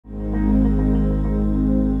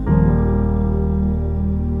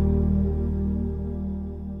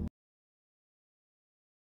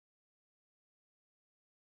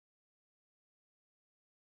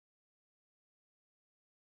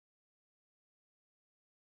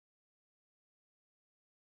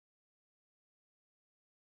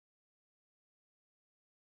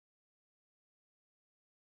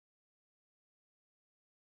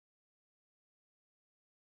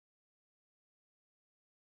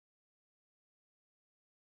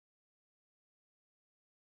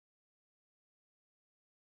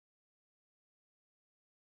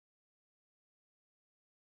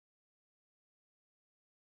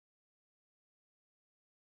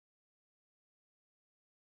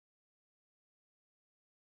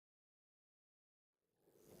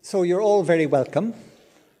So you're all very welcome.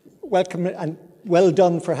 Welcome and well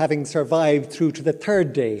done for having survived through to the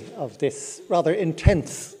third day of this rather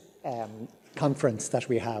intense conference that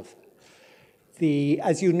we have.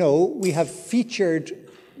 As you know, we have featured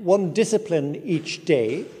one discipline each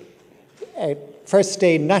day. First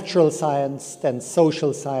day, natural science, then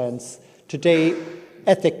social science. Today,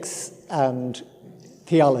 ethics and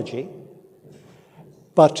theology.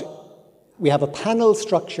 But we have a panel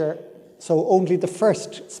structure, so only the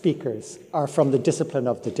first speakers are from the discipline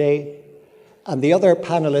of the day, and the other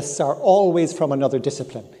panelists are always from another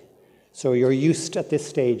discipline. So you're used at this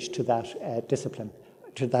stage to that discipline,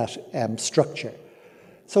 to that structure.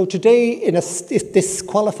 So today, in this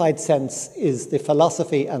qualified sense, is the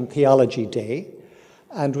Philosophy and Theology Day.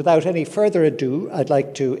 And without any further ado, I'd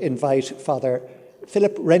like to invite Father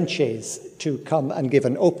Philip Renches to come and give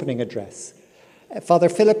an opening address. Father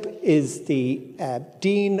Philip is the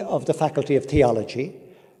Dean of the Faculty of Theology,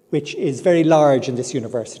 which is very large in this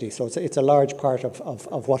university, so it's a large part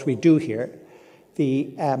of what we do here.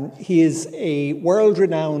 He is a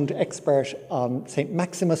world-renowned expert on St.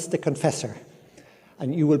 Maximus the Confessor,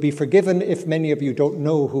 and you will be forgiven if many of you don't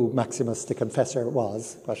know who Maximus the Confessor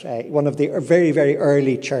was, but one of the very, very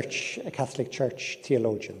early Catholic Church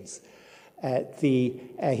theologians. He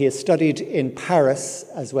has studied in Paris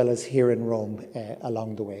as well as here in Rome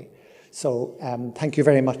along the way. So thank you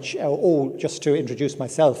very much. Just to introduce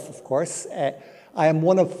myself, of course, I am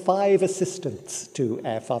one of 5 assistants to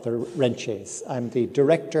Father Renches. I'm the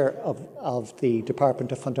director of the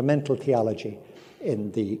Department of Fundamental Theology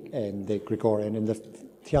in the Gregorian, in the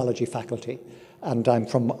theology faculty, and I'm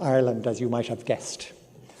from Ireland, as you might have guessed.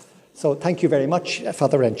 So thank you very much,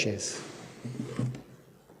 Father Renches.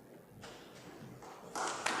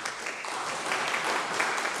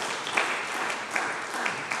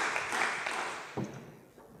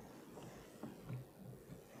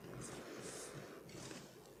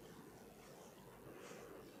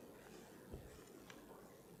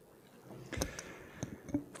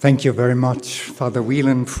 Thank you very much, Father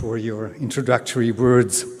Whelan, for your introductory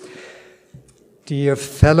words. Dear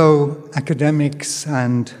fellow academics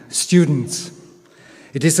and students,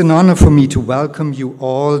 it is an honor for me to welcome you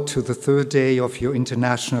all to the third day of your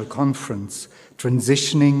international conference,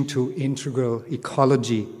 Transitioning to Integral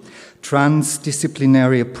Ecology,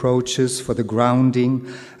 Transdisciplinary Approaches for the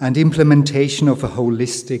Grounding and Implementation of a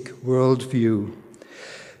Holistic Worldview.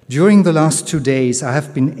 During the last 2 days, I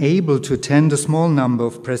have been able to attend a small number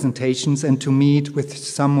of presentations and to meet with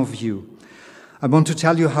some of you. I want to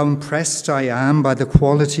tell you how impressed I am by the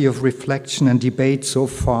quality of reflection and debate so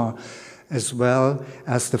far, as well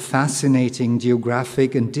as the fascinating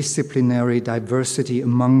geographic and disciplinary diversity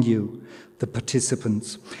among you, the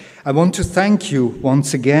participants. I want to thank you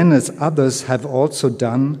once again, as others have also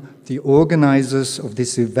done, the organizers of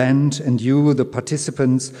this event and you, the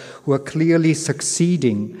participants, who are clearly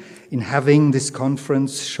succeeding in having this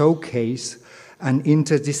conference showcase an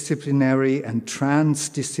interdisciplinary and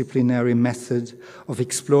transdisciplinary method of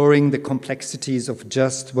exploring the complexities of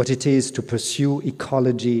just what it is to pursue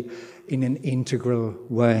ecology in an integral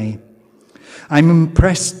way. I'm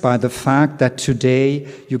impressed by the fact that today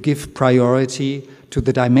you give priority to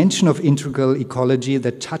the dimension of integral ecology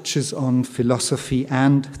that touches on philosophy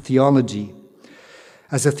and theology.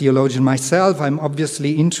 As a theologian myself, I'm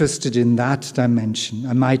obviously interested in that dimension.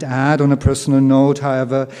 I might add on a personal note,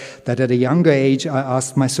 however, that at a younger age I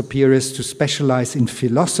asked my superiors to specialize in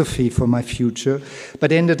philosophy for my future,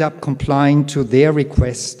 but ended up complying to their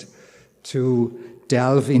request to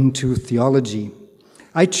delve into theology.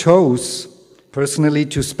 I chose personally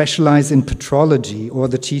to specialize in patrology, or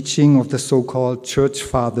the teaching of the so-called church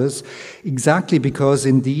fathers, exactly because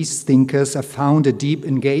in these thinkers I found a deep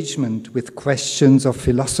engagement with questions of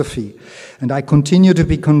philosophy, and I continue to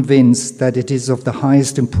be convinced that it is of the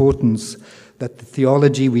highest importance that the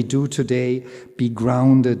theology we do today be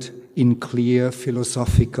grounded in clear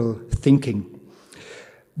philosophical thinking.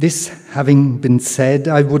 This having been said,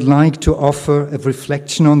 I would like to offer a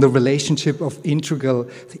reflection on the relationship of integral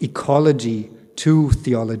ecology to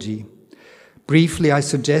theology. Briefly, I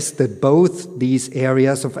suggest that both these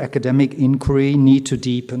areas of academic inquiry need to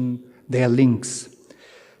deepen their links.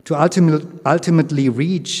 To ultimately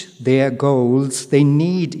reach their goals, they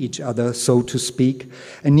need each other, so to speak,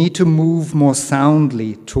 and need to move more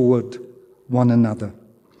soundly toward one another.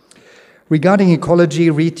 Regarding ecology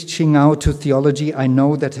reaching out to theology, I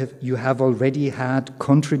know that you have already had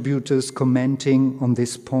contributors commenting on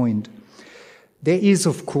this point. There is,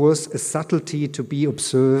 of course, a subtlety to be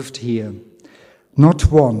observed here.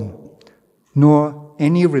 Not one, nor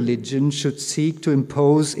any religion should seek to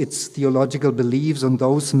impose its theological beliefs on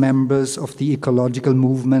those members of the ecological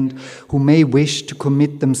movement who may wish to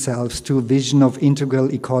commit themselves to a vision of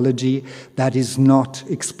integral ecology that is not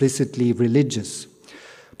explicitly religious.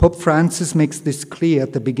 Pope Francis makes this clear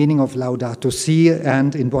at the beginning of Laudato Si,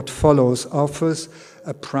 and in what follows offers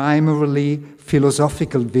a primarily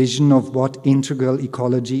philosophical vision of what integral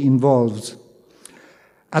ecology involves.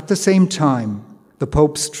 At the same time, the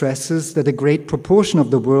Pope stresses that a great proportion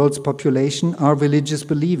of the world's population are religious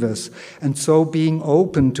believers, and so being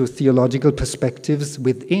open to theological perspectives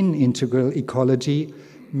within integral ecology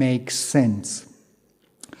makes sense.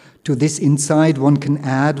 To this insight, one can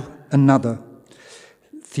add another.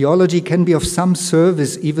 Theology can be of some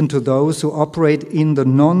service even to those who operate in the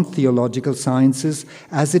non-theological sciences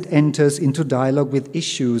as it enters into dialogue with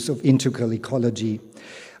issues of integral ecology.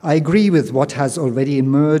 I agree with what has already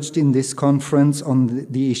emerged in this conference on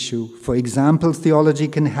the issue. For example, theology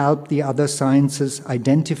can help the other sciences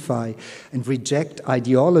identify and reject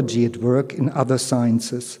ideology at work in other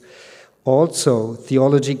sciences. Also,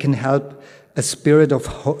 theology can help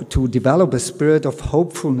to develop a spirit of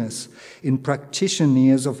hopefulness in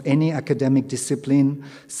practitioners of any academic discipline,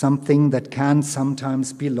 something that can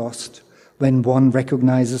sometimes be lost when one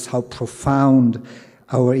recognizes how profound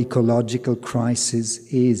our ecological crisis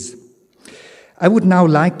is. I would now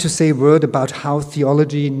like to say a word about how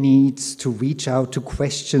theology needs to reach out to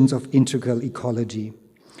questions of integral ecology.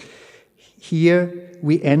 Here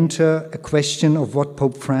we enter a question of what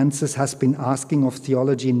Pope Francis has been asking of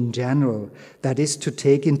theology in general, that is to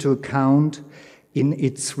take into account in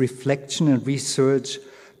its reflection and research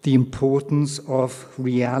the importance of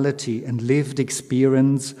reality and lived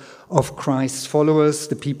experience of Christ's followers,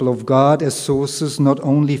 the people of God, as sources not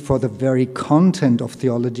only for the very content of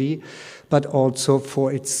theology, but also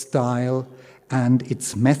for its style and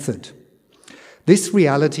its method. This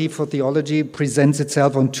reality for theology presents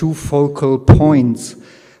itself on two focal points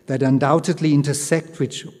that undoubtedly intersect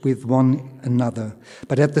with one another,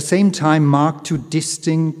 but at the same time mark two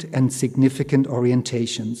distinct and significant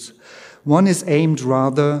orientations. One is aimed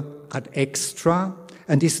rather at extra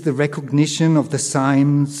and is the recognition of the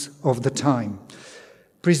signs of the time.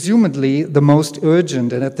 Presumably, the most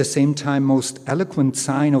urgent and at the same time most eloquent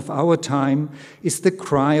sign of our time is the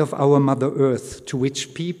cry of our Mother Earth, to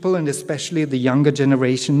which people, and especially the younger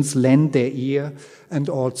generations, lend their ear and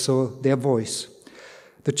also their voice.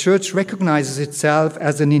 The Church recognizes itself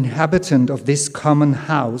as an inhabitant of this common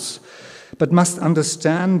house, but must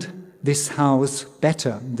understand this house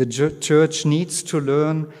better. The Church needs to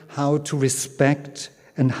learn how to respect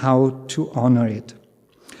and how to honor it.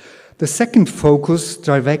 The second focus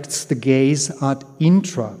directs the gaze at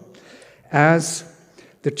intra, as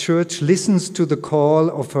the Church listens to the call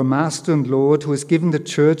of her Master and Lord, who has given the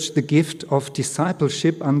Church the gift of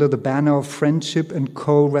discipleship under the banner of friendship and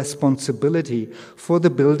co-responsibility for the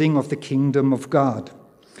building of the kingdom of God.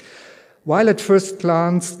 While at first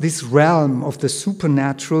glance this realm of the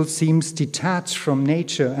supernatural seems detached from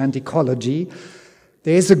nature and ecology,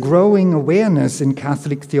 there is a growing awareness in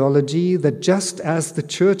Catholic theology that just as the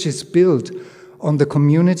Church is built on the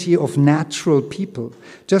community of natural people,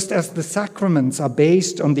 just as the sacraments are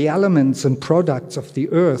based on the elements and products of the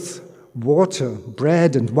earth, water,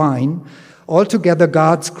 bread, and wine, altogether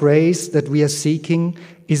God's grace that we are seeking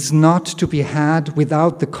is not to be had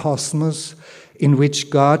without the cosmos in which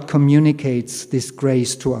God communicates this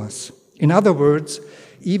grace to us. In other words,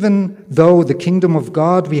 even though the kingdom of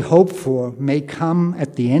God we hope for may come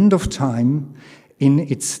at the end of time in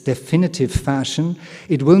its definitive fashion,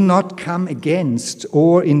 it will not come against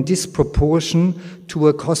or in disproportion to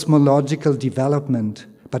a cosmological development,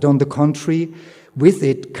 but on the contrary, with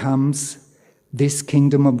it comes this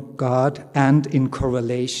kingdom of God and in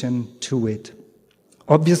correlation to it.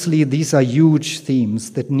 Obviously, these are huge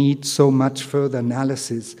themes that need so much further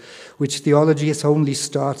analysis, which theology has only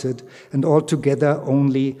started, and altogether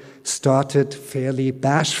only started fairly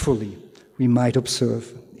bashfully, we might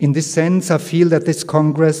observe. In this sense, I feel that this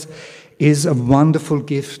Congress is a wonderful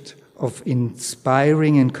gift of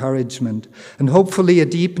inspiring encouragement, and hopefully a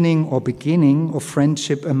deepening or beginning of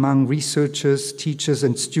friendship among researchers, teachers,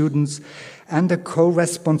 and students, and a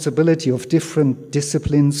co-responsibility of different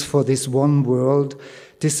disciplines for this one world,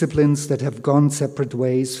 disciplines that have gone separate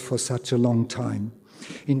ways for such a long time.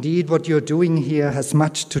 Indeed, what you're doing here has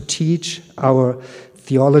much to teach our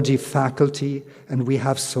theology faculty, and we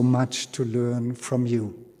have so much to learn from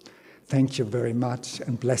you. Thank you very much,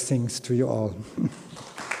 and blessings to you all.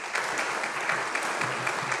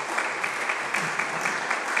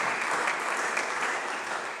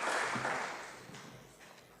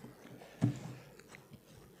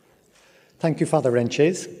 Thank you, Father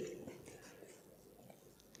Renches.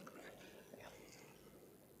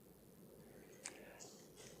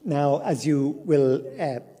 Now, as you will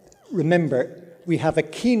remember, we have a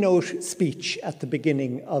keynote speech at the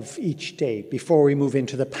beginning of each day before we move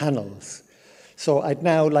into the panels. So I'd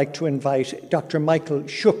now like to invite Dr. Michael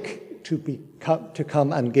Shook to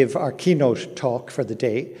come and give our keynote talk for the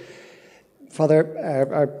day.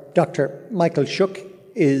 Dr. Michael Shook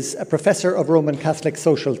is a professor of Roman Catholic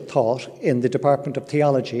social thought in the Department of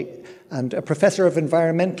Theology and a professor of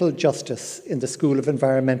environmental justice in the School of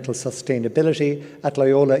Environmental Sustainability at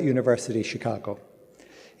Loyola University, Chicago.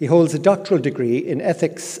 He holds a doctoral degree in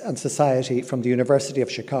ethics and society from the University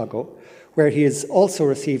of Chicago, where he has also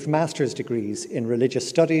received master's degrees in religious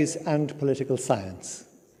studies and political science.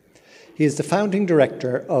 He is the founding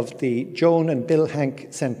director of the Joan and Bill Hank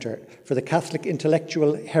Center for the Catholic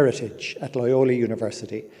Intellectual Heritage at Loyola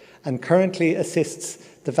University and currently assists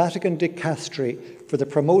the Vatican Dicastery for the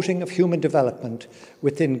Promoting of Human Development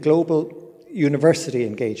within global university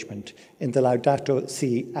engagement in the Laudato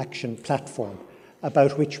Si Action platform,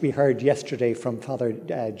 about which we heard yesterday from Father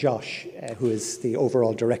Josh, who is the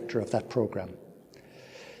overall director of that program.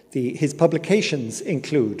 His publications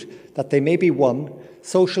include That They May Be One,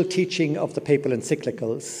 Social Teaching of the Papal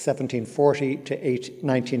Encyclicals, 1740 to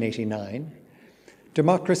 1989,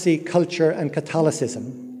 Democracy, Culture and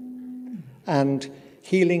Catholicism, and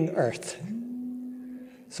Healing Earth.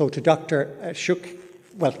 So to Dr. Shook,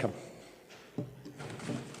 welcome.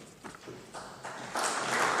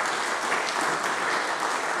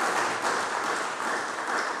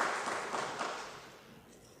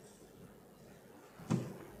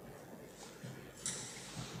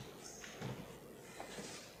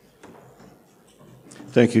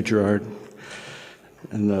 Thank you, Gerard,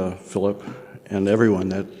 and Philip, and everyone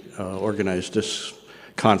that organized this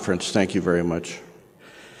conference. Thank you very much.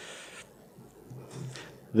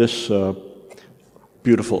 This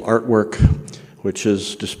beautiful artwork, which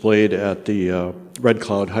is displayed at the Red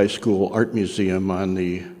Cloud High School Art Museum on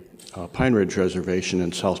the Pine Ridge Reservation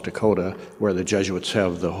in South Dakota, where the Jesuits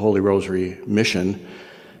have the Holy Rosary mission,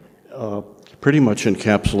 pretty much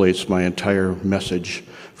encapsulates my entire message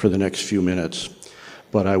for the next few minutes.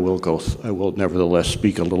 But I will nevertheless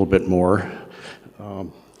speak a little bit more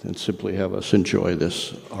and simply have us enjoy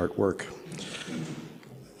this artwork.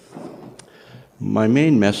 My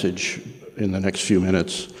main message in the next few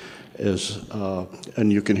minutes is,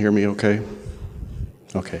 and you can hear me okay?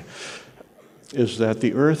 Okay. Is that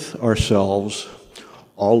the earth, ourselves,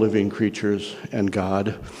 all living creatures, and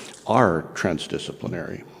God are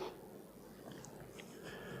transdisciplinary.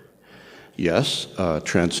 Yes,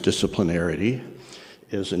 transdisciplinarity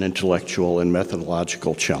is an intellectual and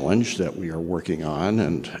methodological challenge that we are working on,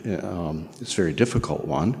 and it's a very difficult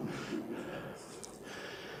one.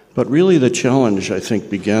 But really the challenge, I think,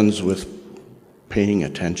 begins with paying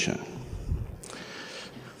attention.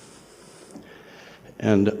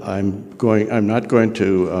 And I'm not going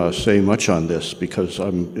to say much on this because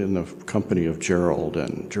I'm in the company of Gerald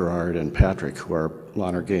and Gerard and Patrick, who are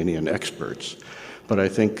Lonerganian experts. But I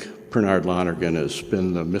think Bernard Lonergan has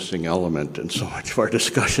been the missing element in so much of our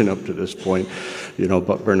discussion up to this point.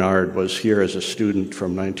 But Bernard was here as a student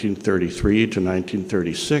from 1933 to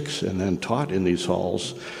 1936 and then taught in these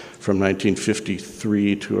halls from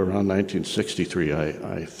 1953 to around 1963,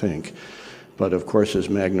 I think. But of course, his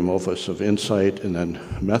magnum opus of insight and then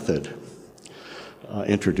method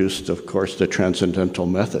introduced, of course, the transcendental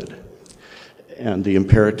method and the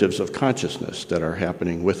imperatives of consciousness that are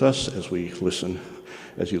happening with us as we listen.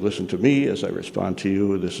 As you listen to me, as I respond to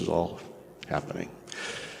you, this is all happening.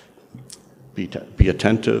 Be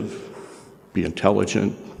attentive, be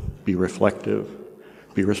intelligent, be reflective,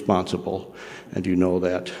 be responsible, and you know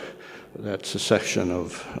that succession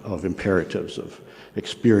of imperatives of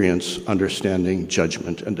experience, understanding,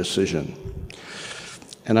 judgment, and decision.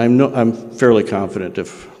 And I'm fairly confident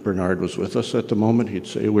if Bernard was with us at the moment, he'd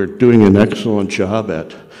say we're doing an excellent job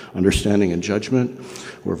at understanding and judgment.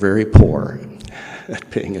 We're very poor at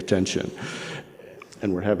paying attention.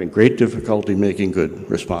 And we're having great difficulty making good,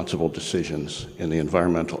 responsible decisions in the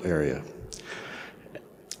environmental area.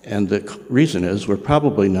 And the reason is we're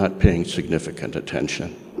probably not paying significant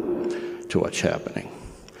attention to what's happening.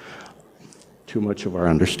 Too much of our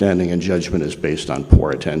understanding and judgment is based on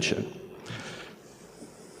poor attention.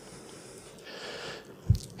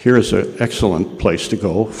 Here is an excellent place to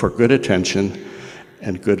go for good attention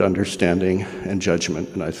and good understanding and judgment.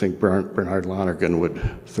 And I think Bernard Lonergan would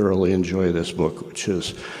thoroughly enjoy this book, which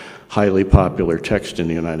is highly popular text in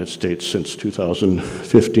the United States since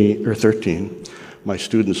 2015 or 13. My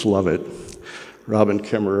students love it. Robin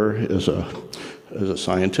Kemmerer is a is a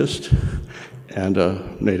scientist and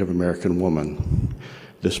a Native American woman.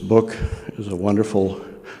 This book is a wonderful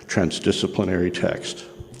transdisciplinary text.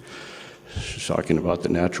 She's talking about the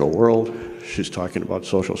natural world, she's talking about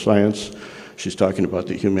social science, she's talking about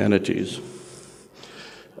the humanities.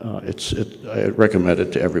 I recommend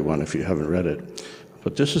it to everyone if you haven't read it.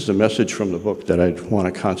 But this is the message from the book that I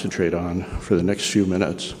want to concentrate on for the next few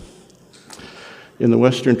minutes. In the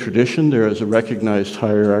Western tradition, there is a recognized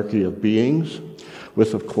hierarchy of beings,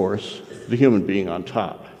 with, of course, the human being on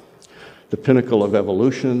top. The pinnacle of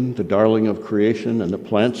evolution, the darling of creation, and the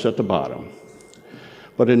plants at the bottom.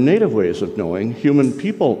 But in native ways of knowing, human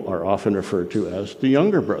people are often referred to as the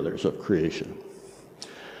younger brothers of creation.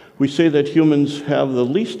 We say that humans have the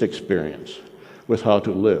least experience with how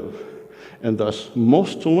to live, and thus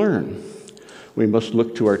most to learn. We must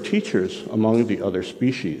look to our teachers among the other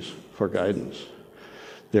species for guidance.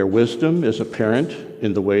 Their wisdom is apparent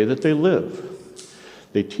in the way that they live.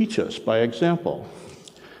 They teach us by example.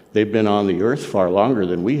 They've been on the earth far longer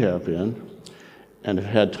than we have been, and have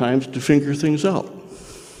had times to figure things out.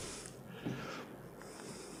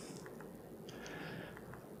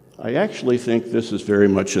 I actually think this is very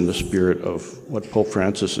much in the spirit of what Pope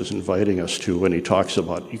Francis is inviting us to when he talks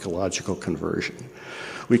about ecological conversion.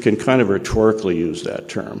 We can kind of rhetorically use that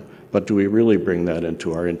term, but do we really bring that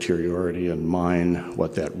into our interiority and mine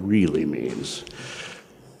what that really means?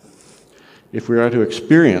 If we are to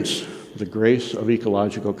experience the grace of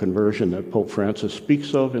ecological conversion that Pope Francis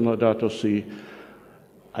speaks of in Laudato Si',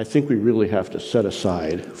 I think we really have to set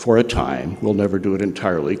aside for a time, we'll never do it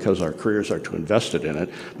entirely because our careers are too invested in it,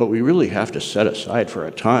 but we really have to set aside for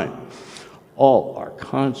a time all our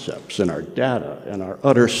concepts and our data and our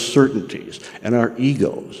utter certainties and our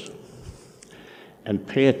egos and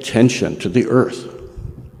pay attention to the earth,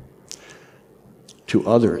 to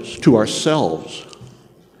others, to ourselves,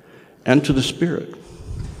 and to the Spirit.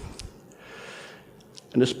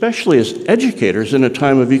 And especially as educators in a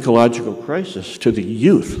time of ecological crisis, to the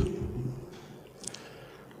youth.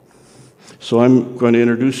 So I'm going to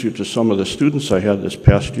introduce you to some of the students I had this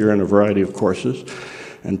past year in a variety of courses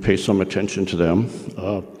and pay some attention to them.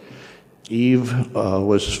 Eve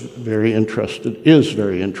is very interested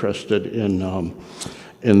in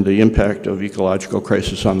the impact of ecological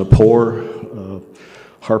crisis on the poor.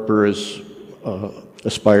 Harper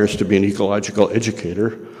aspires to be an ecological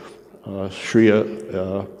educator.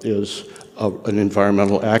 Shreya is an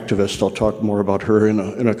environmental activist. I'll talk more about her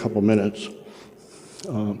in a couple minutes.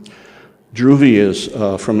 Dhruvi is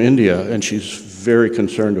from India, and she's very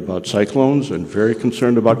concerned about cyclones and very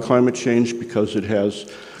concerned about climate change because it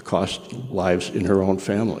has cost lives in her own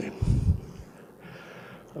family.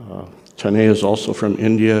 Tanay is also from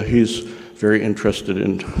India. He's very interested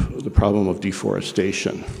in the problem of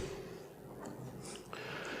deforestation.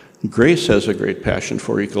 Grace has a great passion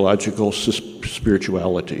for ecological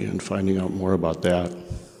spirituality and finding out more about that.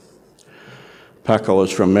 Paco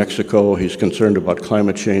is from Mexico. He's concerned about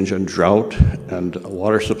climate change and drought and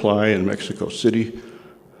water supply in Mexico City.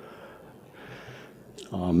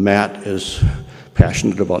 Matt is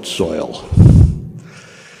passionate about soil.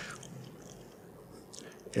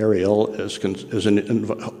 Ariel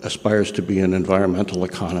aspires to be an environmental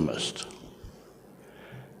economist.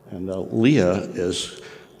 And Leah is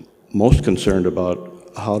most concerned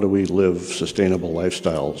about how do we live sustainable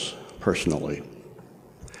lifestyles personally.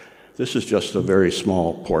 This is just a very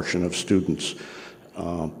small portion of students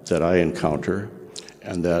that I encounter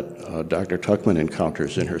and that Dr. Tuckman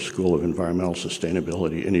encounters in her School of Environmental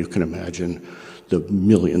Sustainability, and you can imagine the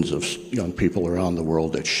millions of young people around the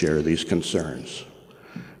world that share these concerns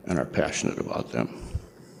and are passionate about them.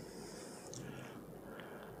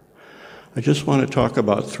 I just want to talk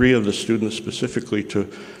about three of the students specifically to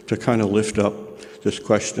kind of lift up this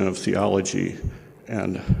question of theology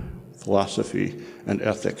and philosophy and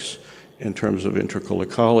ethics in terms of integral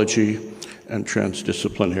ecology and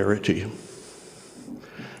transdisciplinarity.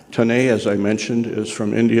 Tanay, as I mentioned, is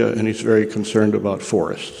from India, and he's very concerned about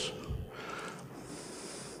forests.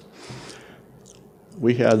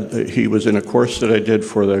 He was in a course that I did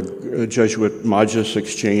for the Jesuit Majas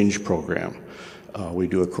Exchange program. We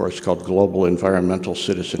do a course called Global Environmental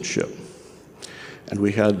Citizenship. And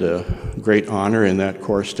we had the great honor in that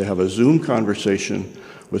course to have a Zoom conversation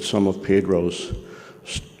with some of Pedro's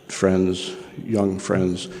friends, young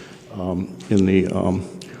friends, in the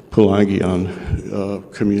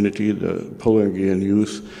Pulangian community, the Pulangian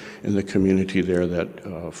youth in the community there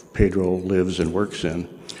that Pedro lives and works in.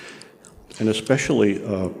 And especially,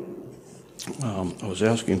 I was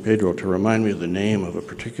asking Pedro to remind me of the name of a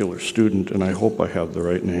particular student, and I hope I have the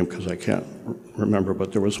right name because I can't remember,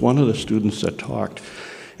 but there was one of the students that talked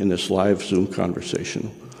in this live Zoom conversation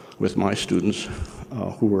with my students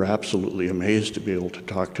who were absolutely amazed to be able to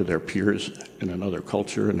talk to their peers in another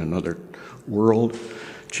culture, in another world.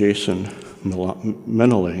 Jason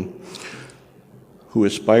Meneling, who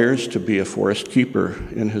aspires to be a forest keeper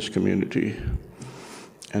in his community,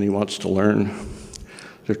 and he wants to learn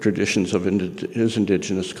the traditions of his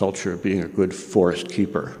indigenous culture of being a good forest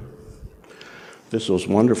keeper. This was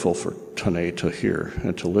wonderful for Tane to hear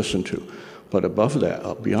and to listen to. But above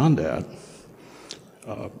that, beyond that,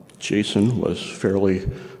 Jason was fairly,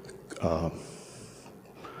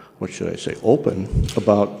 open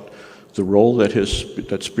about the role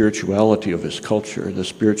that spirituality of his culture, the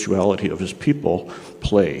spirituality of his people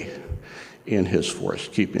play in his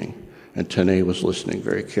forest keeping. And Tane was listening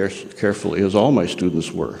very carefully, as all my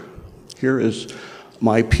students were. Here is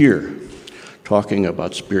my peer talking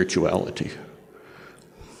about spirituality.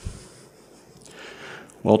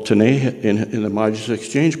 Well, Tane, in the Modulus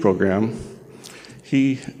Exchange Program,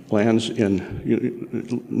 he lands in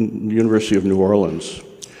the University of New Orleans,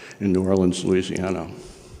 in New Orleans, Louisiana,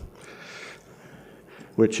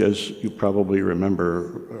 which, as you probably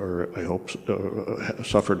remember, or I hope,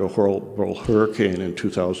 suffered a horrible hurricane in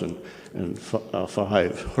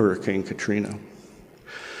 2005, Hurricane Katrina.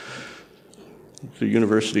 The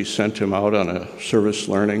university sent him out on a service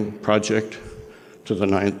learning project to the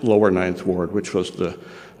lower Ninth Ward, which was the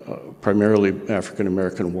primarily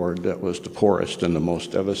African-American ward that was the poorest and the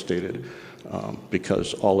most devastated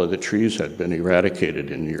because all of the trees had been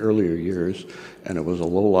eradicated in the earlier years, and it was a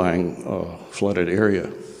low-lying flooded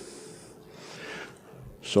area.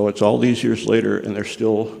 So it's all these years later, and they're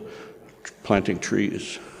still planting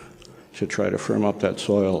trees to try to firm up that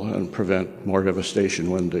soil and prevent more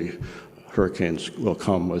devastation when the hurricanes will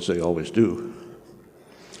come, as they always do.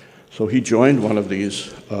 So he joined one of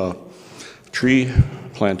these tree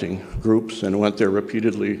planting groups and went there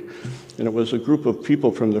repeatedly. And it was a group of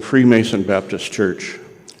people from the Freemason Baptist Church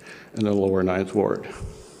in the lower Ninth Ward.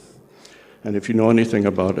 And if you know anything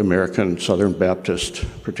about American Southern Baptist,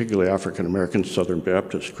 particularly African American Southern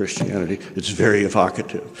Baptist Christianity, it's very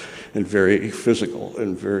evocative and very physical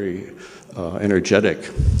and very energetic.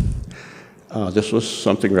 This was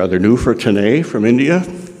something rather new for Tane from India,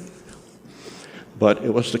 but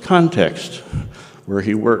it was the context where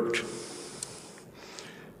he worked.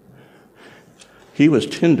 He was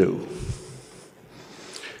Tindu.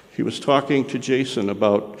 He was talking to Jason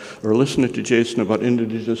about, or listening to Jason about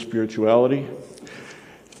indigenous spirituality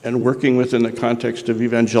and working within the context of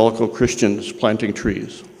evangelical Christians planting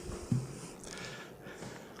trees.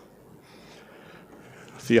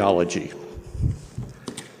 Theology.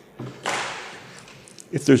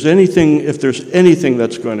 If there's anything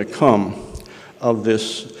that's going to come of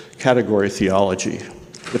this category theology,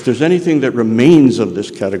 if there's anything that remains of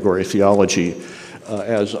this category theology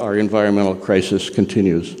as our environmental crisis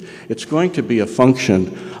continues, it's going to be a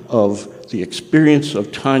function of the experience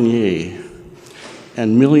of Tanya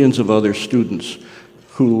and millions of other students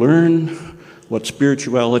who learn what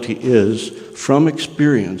spirituality is from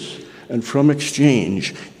experience and from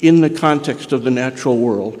exchange in the context of the natural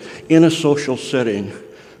world, in a social setting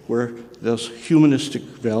where those humanistic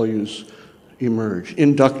values emerge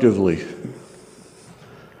inductively.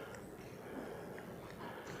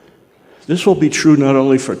 This will be true not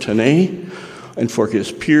only for Tane and for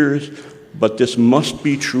his peers, but this must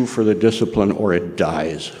be true for the discipline or it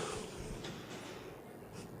dies.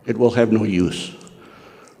 It will have no use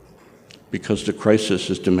because the crisis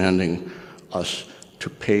is demanding us to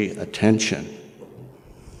pay attention.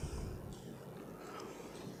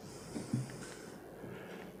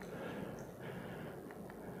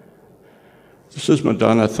 This is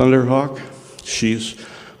Madonna Thunderhawk. She's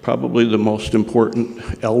probably the most important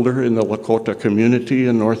elder in the Lakota community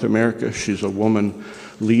in North America. She's a woman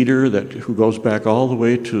leader who goes back all the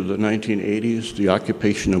way to the 1980s, the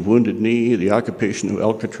occupation of Wounded Knee, the occupation of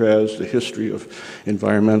Alcatraz, the history of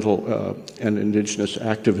environmental and indigenous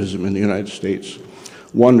activism in the United States.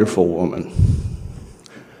 Wonderful woman.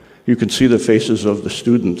 You can see the faces of the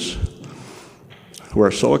students who are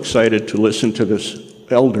so excited to listen to this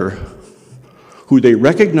elder who they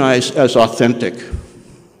recognize as authentic.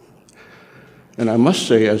 And I must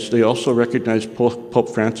say, as they also recognize Pope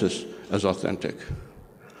Francis as authentic.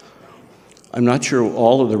 I'm not sure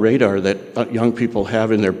all of the radar that young people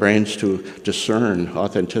have in their brains to discern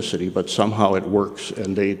authenticity, but somehow it works,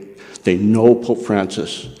 and they know Pope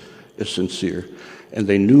Francis is sincere. And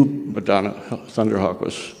they knew Madonna Thunderhawk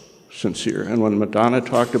was sincere. And when Madonna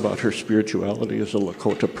talked about her spirituality as a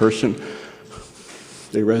Lakota person,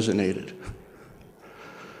 they resonated.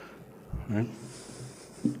 Right?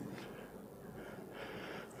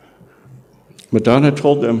 Madonna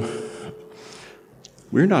told them,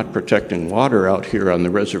 we're not protecting water out here on the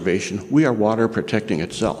reservation. We are water protecting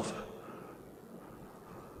itself.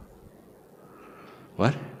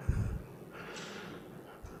 What?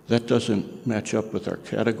 That doesn't match up with our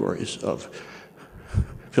categories of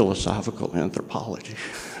philosophical anthropology.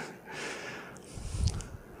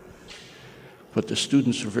 But the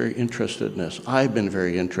students are very interested in this. I've been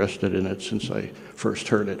very interested in it since I first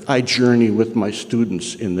heard it. I journey with my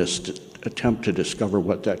students in this attempt to discover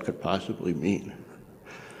what that could possibly mean.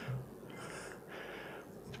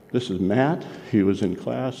 This is Matt. He was in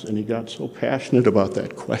class, and he got so passionate about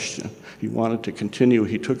that question. He wanted to continue.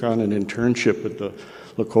 He took on an internship with the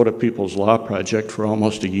Lakota People's Law Project for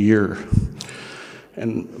almost a year.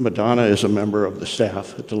 And Madonna is a member of the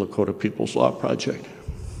staff at the Lakota People's Law Project.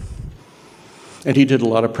 And he did a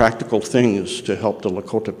lot of practical things to help the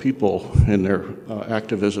Lakota people in their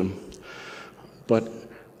activism. But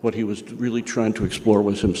what he was really trying to explore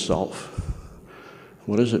was himself.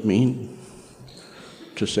 What does it mean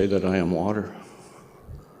to say that I am water?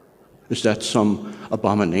 Is that some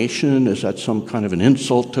abomination? Is that some kind of an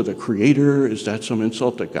insult to the Creator? Is that some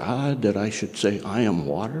insult to God that I should say I am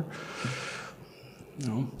water?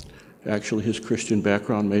 No. Actually, his Christian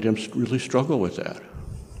background made him really struggle with that.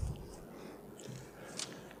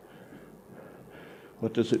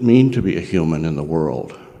 What does it mean to be a human in the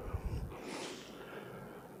world?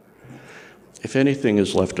 If anything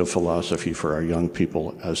is left of philosophy for our young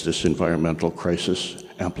people as this environmental crisis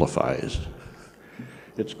amplifies,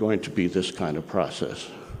 it's going to be this kind of process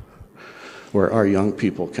where our young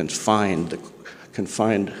people can find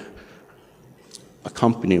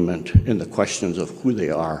accompaniment in the questions of who they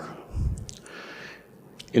are,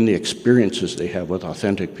 in the experiences they have with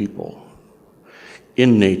authentic people,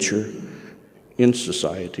 in nature, in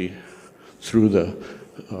society, through the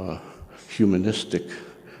humanistic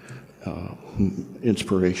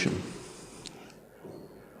inspiration.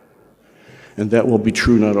 And that will be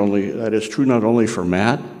true that is true not only for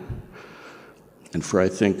Matt, and for I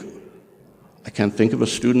can't think of a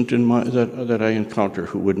student that I encounter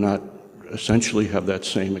who would not essentially have that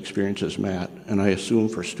same experience as Matt, and I assume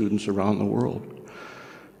for students around the world,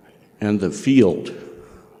 and the field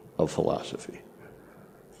of philosophy.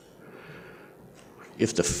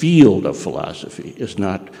 If the field of philosophy is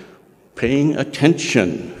not paying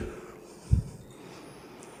attention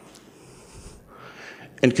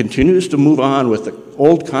and continues to move on with the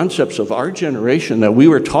old concepts of our generation that we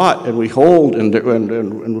were taught and we hold, and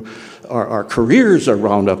our careers are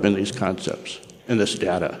wound up in these concepts and this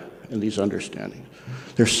data and these understandings.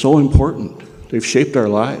 They're so important. They've shaped our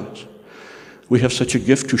lives. We have such a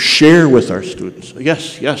gift to share with our students.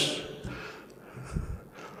 Yes.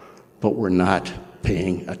 But we're not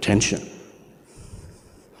paying attention.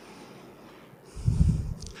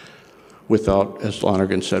 Without, as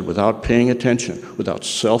Lonergan said, without paying attention, without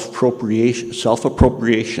self-appropriation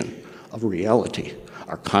of reality,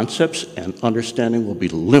 our concepts and understanding will be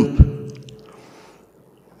limp.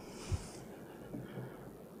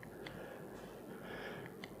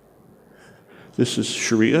 This is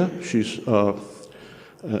Sharia. She's an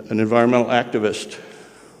environmental activist.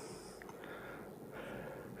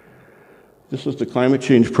 This is the climate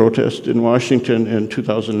change protest in Washington in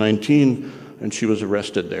 2019, and she was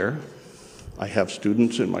arrested there. I have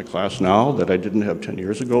students in my class now that I didn't have 10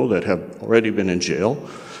 years ago that have already been in jail.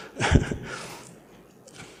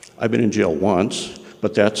 I've been in jail once,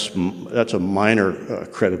 but that's a minor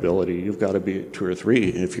credibility. You've got to be 2 or 3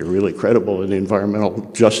 if you're really credible in the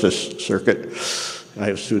environmental justice circuit. I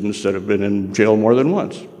have students that have been in jail more than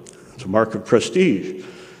once. It's a mark of prestige.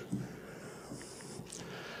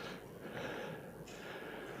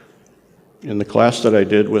 In the class that I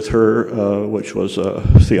did with her, which was a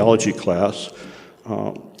theology class,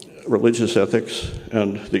 religious ethics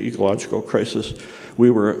and the ecological crisis, we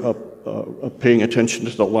were paying attention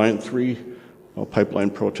to the Line 3 pipeline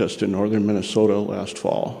protest in northern Minnesota last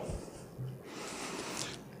fall.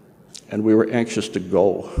 And we were anxious to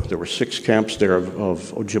go. There were 6 camps there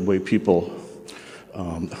of Ojibwe people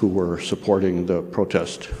who were supporting the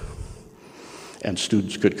protest. And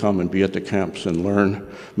students could come and be at the camps and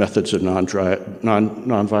learn methods of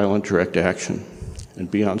nonviolent direct action and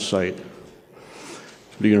be on site.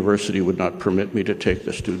 The university would not permit me to take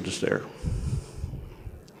the students there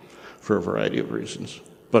for a variety of reasons,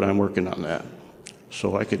 but I'm working on that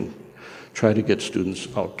so I can try to get students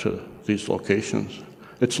out to these locations.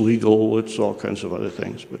 It's legal, it's all kinds of other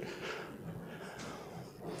things,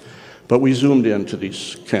 but we zoomed into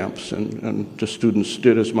these camps, and the students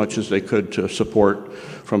did as much as they could to support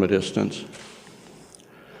from a distance.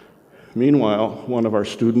 Meanwhile, one of our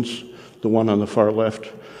students, the one on the far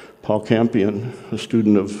left, Paul Campion, a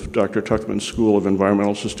student of Dr. Tuckman's School of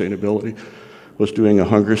Environmental Sustainability, was doing a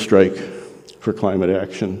hunger strike for climate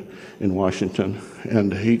action in Washington,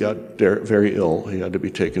 and he got very ill. He had to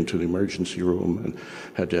be taken to the emergency room and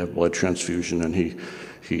had to have blood transfusion, and he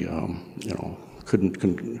couldn't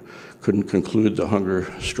conclude the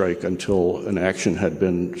hunger strike until an action had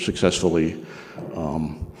been successfully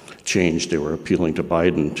changed. They were appealing to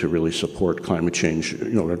Biden to really support climate change,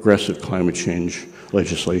 aggressive climate change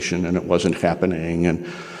legislation, and it wasn't happening. And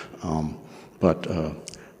but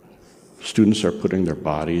students are putting their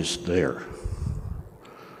bodies there.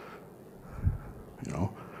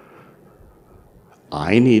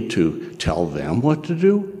 I need to tell them what to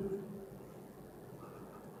do,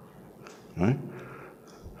 right?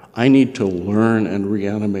 I need to learn and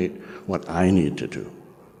reanimate what I need to do.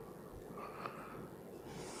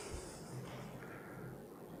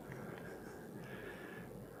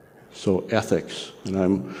 So ethics,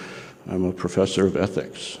 and I'm a professor of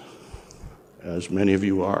ethics, as many of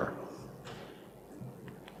you are.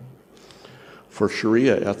 For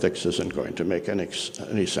Sharia, ethics isn't going to make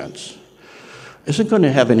any sense. Isn't going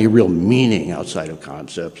to have any real meaning outside of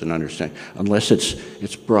concepts and understanding unless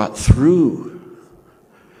it's brought through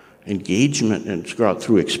engagement and it's brought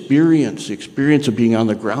through experience, the experience of being on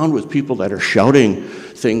the ground with people that are shouting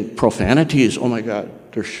profanities. Oh my God,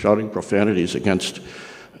 they're shouting profanities against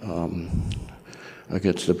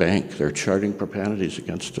the bank. They're shouting profanities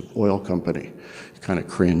against the oil company. You kind of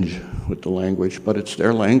cringe with the language, but it's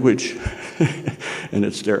their language and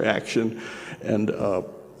it's their action. And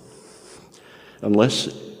unless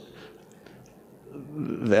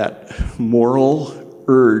that moral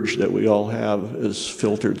urge that we all have is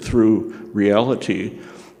filtered through reality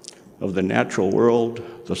of the natural world,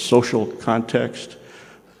 the social context,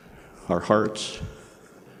 our hearts,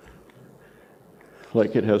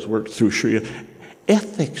 like it has worked through Sharia,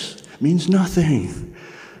 ethics means nothing.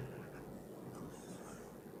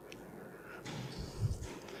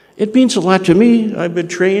 It means a lot to me. I've been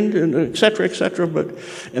trained, and et cetera,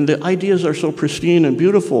 and the ideas are so pristine and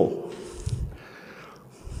beautiful.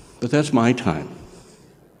 But that's my time.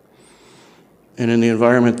 And in the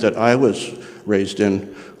environment that I was raised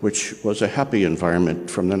in, which was a happy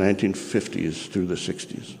environment from the 1950s through the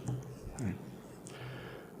 60s,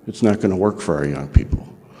 it's not going to work for our young people.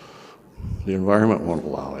 The environment won't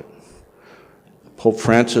allow it. Pope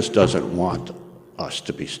Francis doesn't want us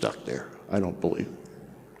to be stuck there, I don't believe.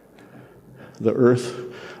 The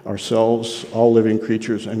earth, ourselves, all living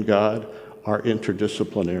creatures, and God are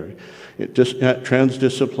interdisciplinary.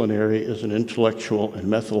 Transdisciplinary is an intellectual and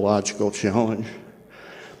methodological challenge,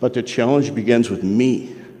 but the challenge begins with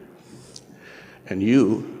me and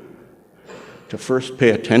you to first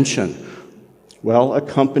pay attention while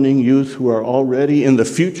accompanying youth who are already in the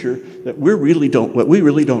future that we really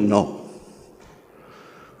don't know.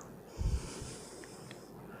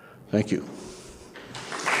 Thank you.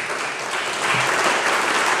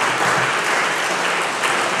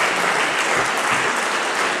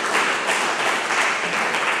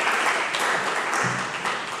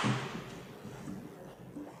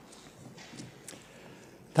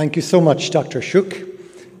 Thank you so much, Dr. Shook.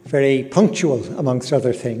 Very punctual, amongst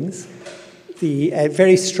other things.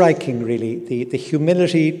 Very striking, really, the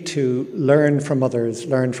humility to learn from others,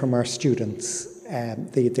 learn from our students.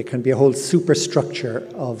 There can be a whole superstructure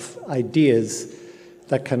of ideas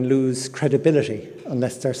that can lose credibility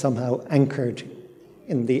unless they're somehow anchored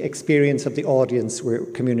in the experience of the audience we're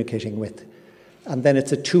communicating with. And then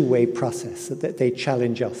it's a two-way process, that they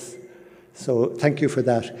challenge us. So thank you for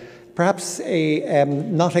that. Perhaps a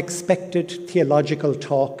not expected theological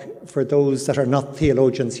talk for those that are not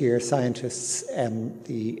theologians here, scientists,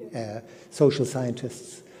 the social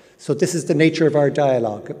scientists. So this is the nature of our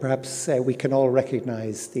dialogue. Perhaps we can all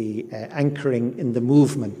recognize the anchoring in the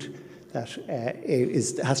movement that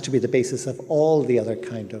has to be the basis of all the other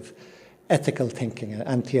kind of ethical thinking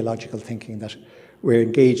and theological thinking that we're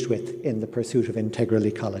engaged with in the pursuit of integral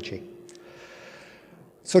ecology.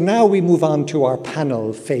 So now we move on to our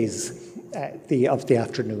panel phase of the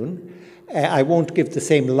afternoon. I won't give the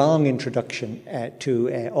same long introduction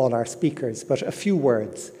to all our speakers, but a few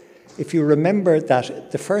words. If you remember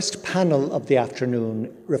that the first panel of the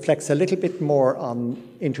afternoon reflects a little bit more on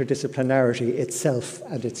interdisciplinarity itself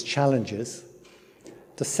and its challenges,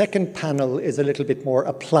 the second panel is a little bit more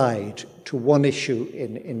applied to one issue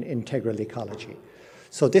in integral ecology.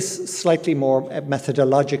 So this slightly more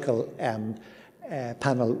methodological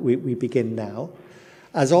panel we begin now.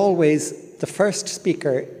 As always, the first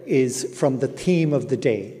speaker is from the theme of the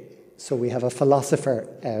day. So we have a philosopher,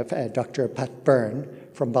 Dr. Pat Byrne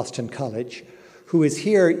from Boston College, who is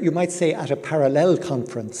here, you might say, at a parallel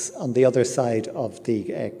conference on the other side of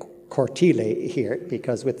the Cortile here,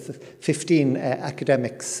 because with 15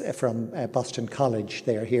 academics from Boston College,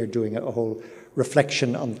 they are here doing a whole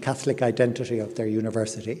reflection on Catholic identity of their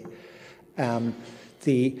university.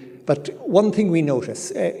 But one thing we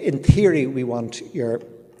notice, in theory, we want your,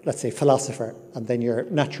 let's say, philosopher, and then your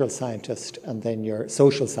natural scientist, and then your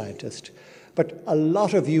social scientist. But a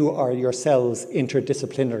lot of you are yourselves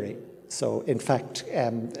interdisciplinary. So, in fact,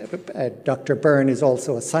 Dr. Byrne is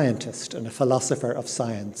also a scientist and a philosopher of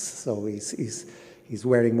science. So he's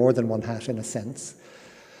wearing more than one hat in a sense.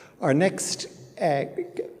 Our next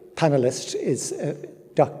panelist is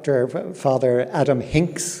Dr. Father Adam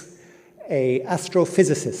Hinks, an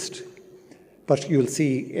astrophysicist. But you'll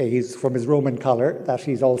see he's from his Roman collar that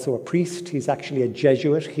he's also a priest. He's actually a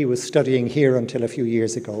Jesuit. He was studying here until a few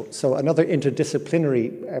years ago. So another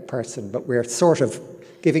interdisciplinary person, but we're sort of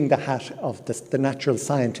giving the hat of the natural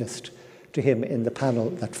scientist to him in the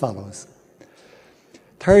panel that follows.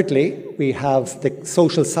 Thirdly, we have the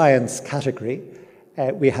social science category.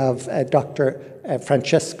 We have Dr.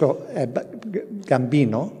 Francesco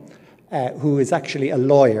Gambino, who is actually a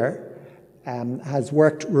lawyer, has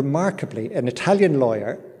worked remarkably, an Italian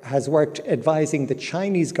lawyer, has worked advising the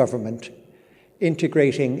Chinese government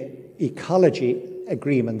integrating ecology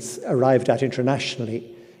agreements arrived at internationally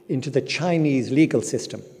into the Chinese legal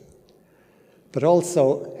system. But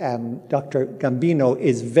also, Dr. Gambino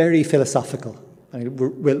is very philosophical and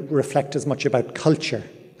will reflect as much about culture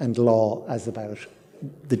and law as about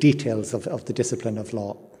the details of the discipline of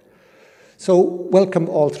law. So, welcome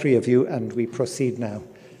all three of you, and we proceed now.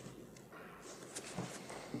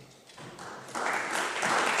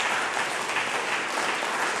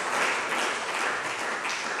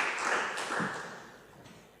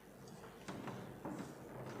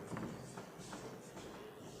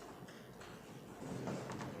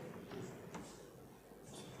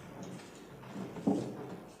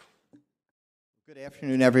 Good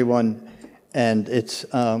afternoon, everyone, and it's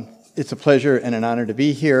a pleasure and an honor to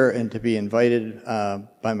be here and to be invited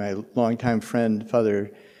by my longtime friend,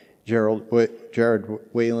 Father Gerard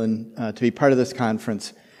Whalen, to be part of this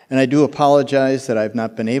conference. And I do apologize that I've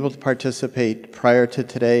not been able to participate prior to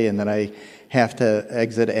today and that I have to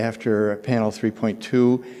exit after panel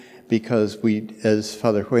 3.2 because we, as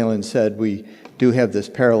Father Whalen said, we do have this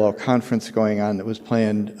parallel conference going on that was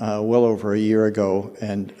planned well over a year ago.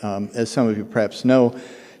 And as some of you perhaps know,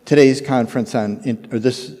 today's conference or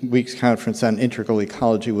this week's conference on integral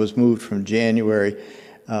ecology was moved from January,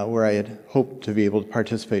 where I had hoped to be able to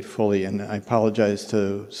participate fully. And I apologize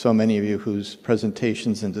to so many of you whose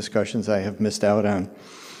presentations and discussions I have missed out on.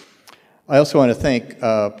 I also want to thank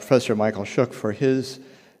Professor Michael Shook for his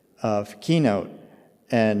keynote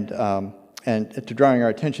and to drawing our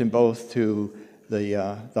attention both to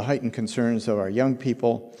the heightened concerns of our young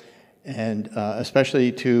people, and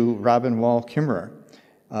especially to Robin Wall Kimmerer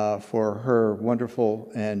for her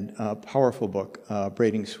wonderful and powerful book,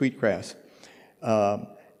 Braiding Sweetgrass.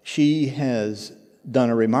 She has done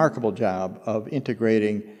a remarkable job of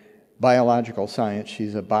integrating biological science.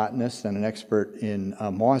 She's a botanist and an expert in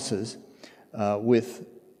mosses with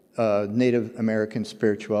Native American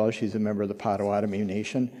spirituality. She's a member of the Potawatomi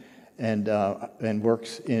Nation, and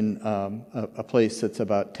works in a place that's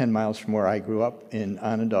about 10 miles from where I grew up in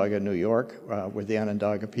Onondaga, New York, where the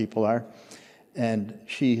Onondaga people are. And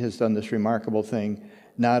she has done this remarkable thing,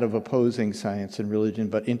 not of opposing science and religion,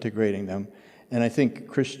 but integrating them. And I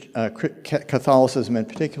think Catholicism in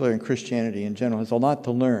particular and Christianity in general has a lot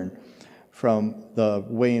to learn from the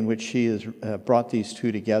way in which she has brought these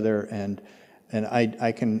two together. And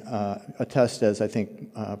I can attest, as I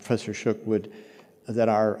think Professor Shook would, that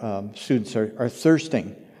our students are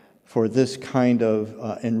thirsting for this kind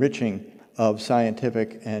of enriching of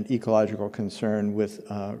scientific and ecological concern with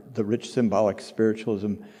the rich symbolic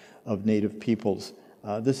spiritualism of native peoples.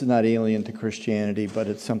 This is not alien to Christianity, but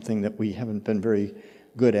it's something that we haven't been very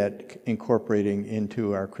good at incorporating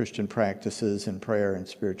into our Christian practices and prayer and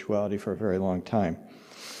spirituality for a very long time.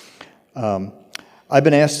 I've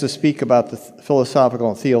been asked to speak about the philosophical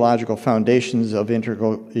and theological foundations of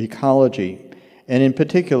integral ecology, and in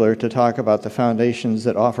particular to talk about the foundations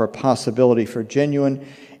that offer a possibility for genuine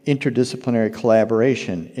interdisciplinary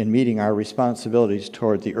collaboration in meeting our responsibilities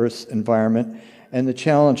toward the Earth's environment and the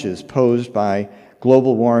challenges posed by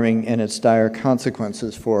global warming and its dire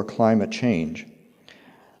consequences for climate change.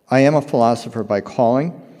 I am a philosopher by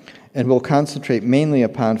calling and will concentrate mainly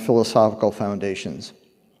upon philosophical foundations.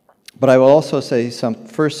 But I will also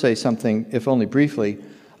first say something, if only briefly,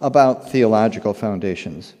 about theological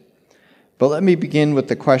foundations. But let me begin with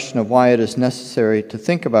the question of why it is necessary to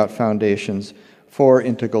think about foundations for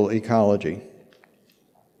integral ecology.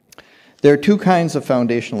 There are two kinds of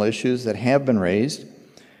foundational issues that have been raised.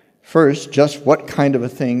 First, just what kind of a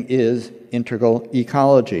thing is integral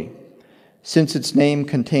ecology? Since its name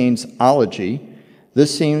contains ology,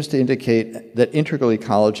 this seems to indicate that integral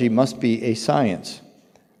ecology must be a science.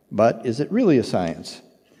 But is it really a science?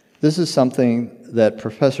 This is something that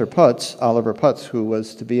Professor Putz, Oliver Putz, who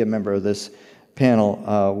was to be a member of this panel,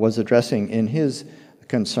 was addressing in his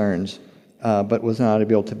concerns, but was not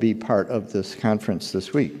able to be part of this conference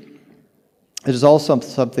this week. It is also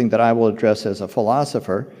something that I will address as a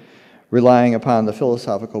philosopher, relying upon the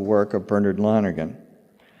philosophical work of Bernard Lonergan.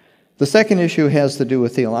 The second issue has to do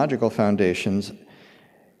with theological foundations.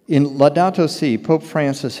 In Laudato Si, Pope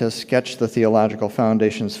Francis has sketched the theological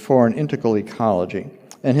foundations for an integral ecology,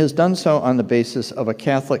 and has done so on the basis of a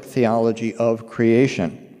Catholic theology of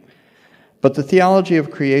creation. But the theology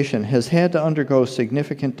of creation has had to undergo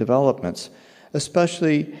significant developments,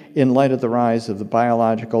 especially in light of the rise of the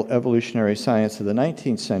biological evolutionary science of the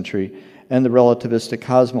 19th century and the relativistic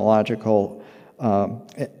cosmological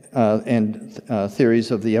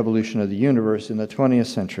theories of the evolution of the universe in the 20th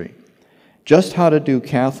century. Just how to do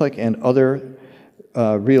Catholic and other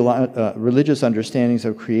religious understandings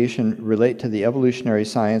of creation relate to the evolutionary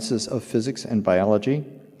sciences of physics and biology.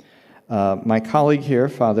 My colleague here,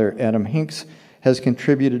 Father Adam Hinks, has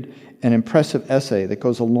contributed an impressive essay that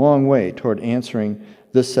goes a long way toward answering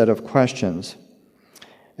this set of questions.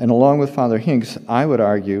 And along with Father Hinks, I would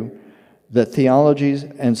argue that theologies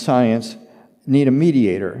and science need a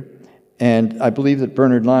mediator, and I believe that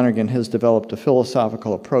Bernard Lonergan has developed a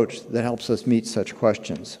philosophical approach that helps us meet such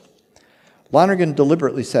questions. Lonergan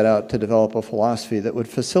deliberately set out to develop a philosophy that would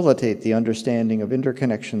facilitate the understanding of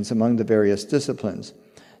interconnections among the various disciplines,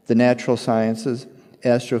 the natural sciences,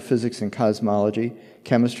 astrophysics and cosmology,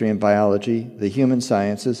 chemistry and biology, the human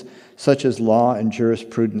sciences, such as law and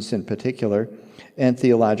jurisprudence in particular, and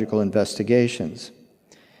theological investigations.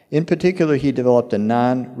 In particular, he developed a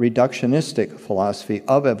non-reductionistic philosophy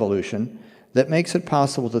of evolution that makes it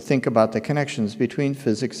possible to think about the connections between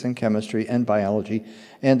physics and chemistry and biology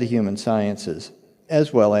and the human sciences,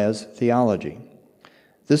 as well as theology.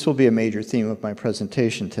 This will be a major theme of my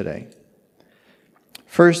presentation today.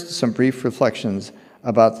 First, some brief reflections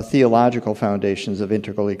about the theological foundations of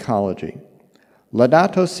integral ecology.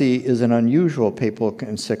 Laudato Si is an unusual papal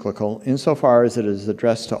encyclical insofar as it is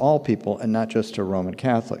addressed to all people and not just to Roman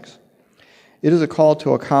Catholics. It is a call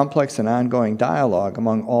to a complex and ongoing dialogue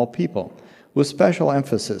among all people, with special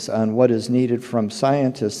emphasis on what is needed from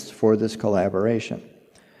scientists for this collaboration.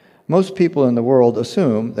 Most people in the world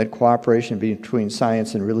assume that cooperation between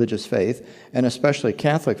science and religious faith, and especially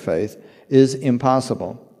Catholic faith, is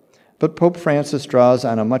impossible. But Pope Francis draws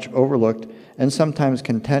on a much overlooked and sometimes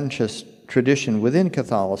contentious tradition within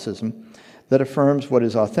Catholicism that affirms what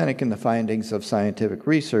is authentic in the findings of scientific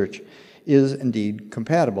research is indeed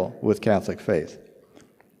compatible with Catholic faith.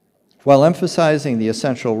 While emphasizing the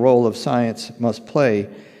essential role of science must play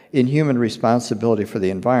in human responsibility for the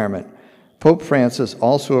environment, Pope Francis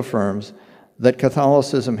also affirms that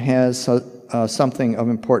Catholicism has something of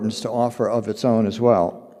importance to offer of its own as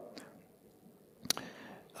well.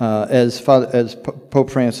 As Pope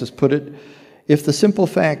Francis put it, if the simple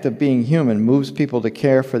fact of being human moves people to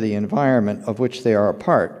care for the environment of which they are a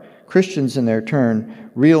part, Christians in their turn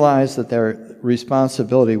realize that their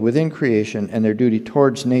responsibility within creation and their duty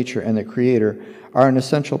towards nature and the Creator are an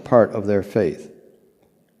essential part of their faith.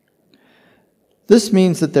 This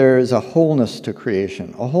means that there is a wholeness to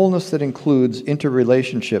creation, a wholeness that includes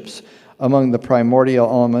interrelationships among the primordial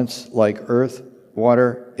elements like earth,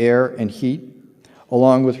 water, air, and heat,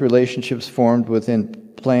 along with relationships formed within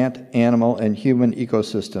plant, animal, and human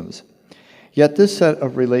ecosystems. Yet this set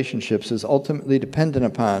of relationships is ultimately dependent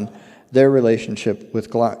upon their relationship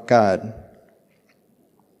with God.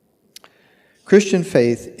 Christian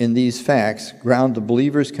faith in these facts ground the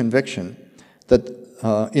believer's conviction that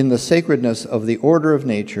in the sacredness of the order of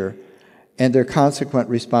nature and their consequent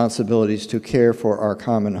responsibilities to care for our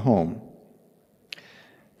common home.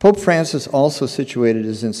 Pope Francis also situated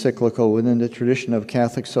his encyclical within the tradition of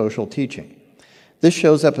Catholic social teaching. This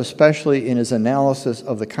shows up especially in his analysis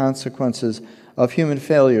of the consequences of human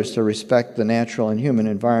failures to respect the natural and human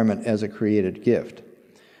environment as a created gift.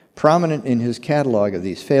 Prominent in his catalog of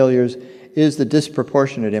these failures is the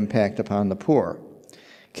disproportionate impact upon the poor.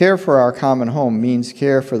 Care for our common home means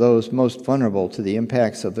care for those most vulnerable to the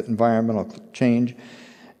impacts of environmental change,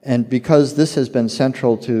 and because this has been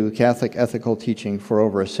central to Catholic ethical teaching for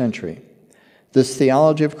over a century. This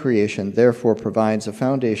theology of creation therefore provides a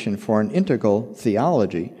foundation for an integral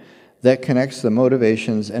theology that connects the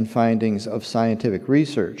motivations and findings of scientific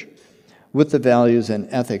research with the values and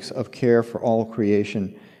ethics of care for all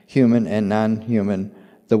creation, human and non-human,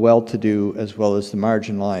 the well-to-do as well as the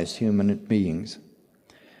marginalized human beings.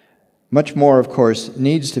 Much more, of course,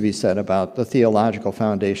 needs to be said about the theological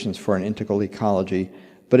foundations for an integral ecology,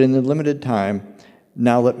 but in the limited time,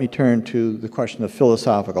 now let me turn to the question of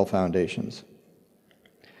philosophical foundations.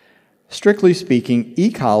 Strictly speaking,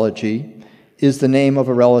 ecology is the name of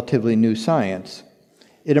a relatively new science.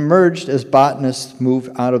 It emerged as botanists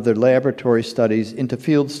moved out of their laboratory studies into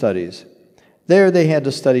field studies. There they had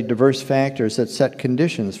to study diverse factors that set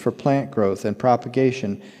conditions for plant growth and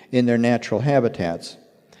propagation in their natural habitats.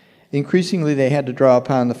 Increasingly, they had to draw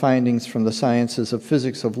upon the findings from the sciences of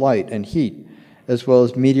physics of light and heat, as well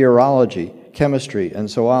as meteorology, chemistry, and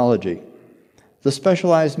zoology. The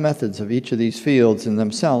specialized methods of each of these fields in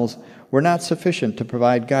themselves were not sufficient to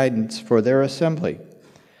provide guidance for their assembly.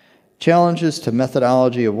 Challenges to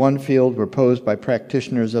methodology of one field were posed by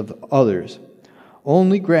practitioners of others.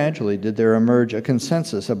 Only gradually did there emerge a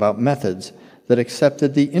consensus about methods that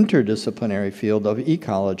accepted the interdisciplinary field of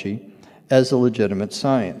ecology as a legitimate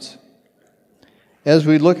science. As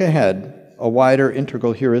we look ahead, a wider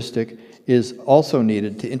integral heuristic is also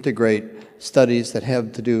needed to integrate studies that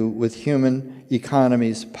have to do with human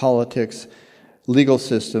economies, politics, legal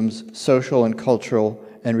systems, social and cultural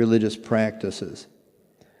and religious practices.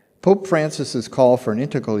 Pope Francis's call for an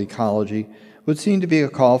integral ecology would seem to be a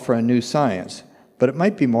call for a new science, but it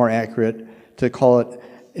might be more accurate to call it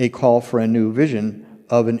a call for a new vision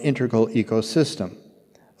of an integral ecosystem,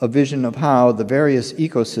 a vision of how the various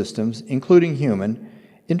ecosystems, including human,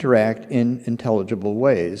 interact in intelligible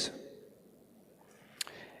ways.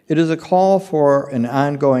 It is a call for an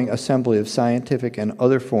ongoing assembly of scientific and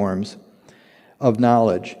other forms of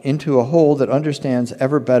knowledge into a whole that understands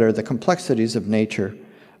ever better the complexities of nature,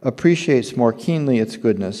 appreciates more keenly its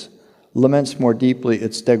goodness, laments more deeply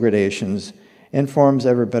its degradations, and forms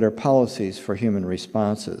ever better policies for human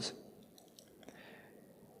responses.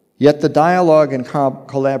 Yet the dialogue and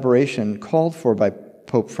collaboration called for by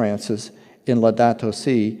Pope Francis in Laudato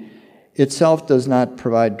Si itself does not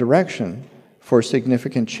provide direction for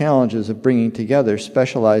significant challenges of bringing together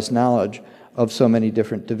specialized knowledge of so many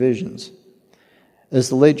different divisions. As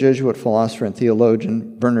the late Jesuit philosopher and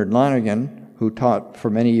theologian Bernard Lonergan, who taught for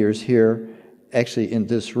many years here, actually in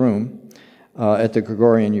this room, at the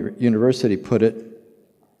Gregorian University, put it,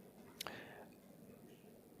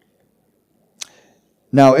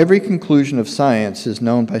 now every conclusion of science is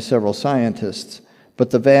known by several scientists,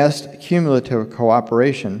 but the vast cumulative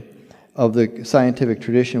cooperation of the scientific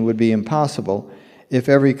tradition would be impossible if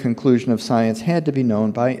every conclusion of science had to be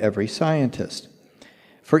known by every scientist.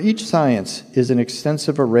 For each science is an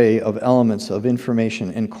extensive array of elements of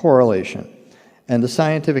information and correlation, and the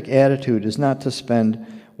scientific attitude is not to spend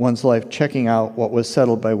one's life checking out what was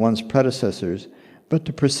settled by one's predecessors, but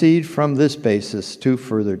to proceed from this basis to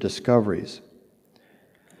further discoveries.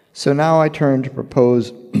 So now I turn to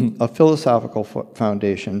propose a philosophical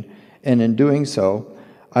foundation, and in doing so,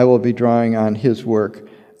 I will be drawing on his work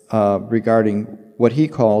regarding what he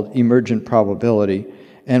called emergent probability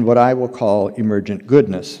and what I will call emergent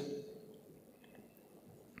goodness.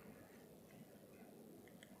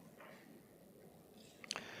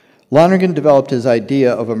 Lonergan developed his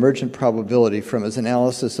idea of emergent probability from his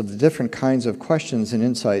analysis of the different kinds of questions and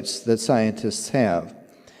insights that scientists have.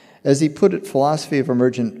 As he put it, philosophy of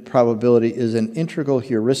emergent probability is an integral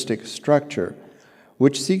heuristic structure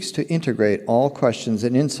which seeks to integrate all questions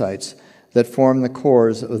and insights that form the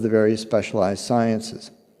cores of the various specialized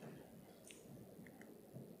sciences.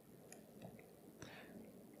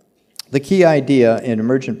 The key idea in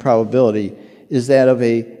emergent probability is that of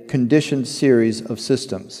a conditioned series of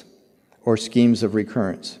systems, or schemes of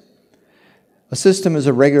recurrence. A system is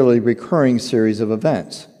a regularly recurring series of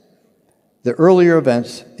events. The earlier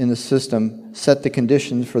events in the system set the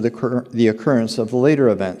conditions for the occurrence of the later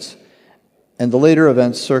events, and the later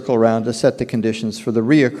events circle around to set the conditions for the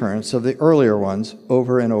reoccurrence of the earlier ones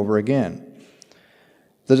over and over again.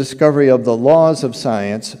 The discovery of the laws of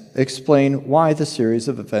science explain why the series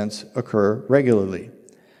of events occur regularly.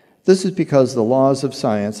 This is because the laws of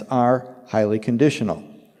science are highly conditional.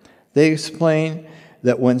 They explain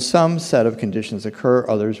that when some set of conditions occur,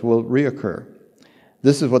 others will reoccur.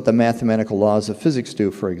 This is what the mathematical laws of physics do,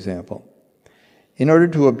 for example. In order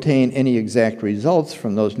to obtain any exact results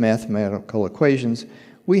from those mathematical equations,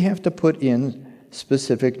 we have to put in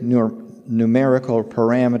specific numerical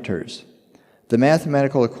parameters. The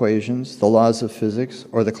mathematical equations, the laws of physics,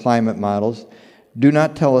 or the climate models do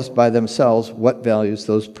not tell us by themselves what values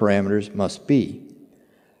those parameters must be.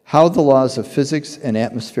 How the laws of physics and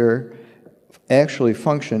atmosphere actually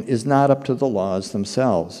function is not up to the laws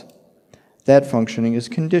themselves. that functioning is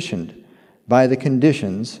conditioned by the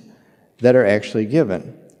conditions that are actually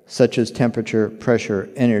given, such as temperature, pressure,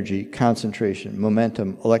 energy, concentration,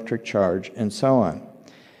 momentum, electric charge, and so on.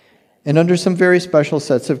 And under some very special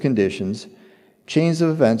sets of conditions, chains of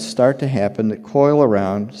events start to happen that coil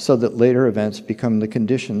around so that later events become the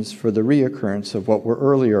conditions for the reoccurrence of what were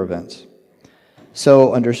earlier events.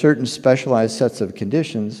 So, under certain specialized sets of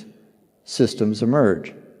conditions, systems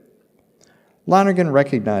emerge. Lonergan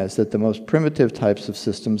recognized that the most primitive types of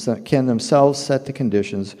systems can themselves set the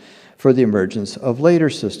conditions for the emergence of later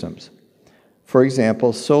systems. For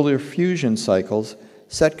example, solar fusion cycles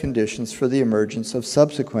set conditions for the emergence of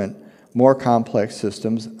subsequent, more complex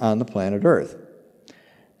systems on the planet Earth.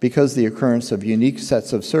 Because the occurrence of unique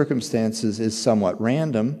sets of circumstances is somewhat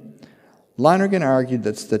random, Lonergan argued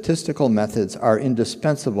that statistical methods are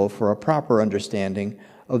indispensable for a proper understanding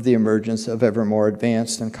of the emergence of ever more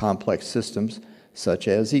advanced and complex systems, such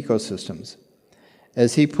as ecosystems.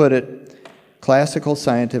 As he put it, classical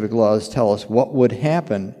scientific laws tell us what would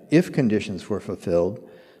happen if conditions were fulfilled.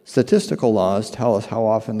 Statistical laws tell us how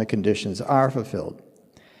often the conditions are fulfilled.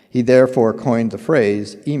 He therefore coined the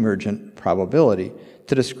phrase emergent probability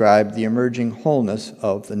to describe the emerging wholeness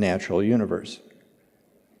of the natural universe.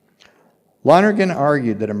 Lonergan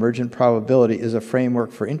argued that emergent probability is a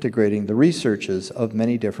framework for integrating the researches of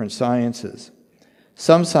many different sciences.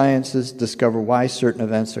 Some sciences discover why certain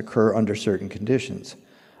events occur under certain conditions.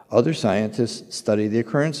 Other scientists study the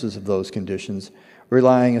occurrences of those conditions,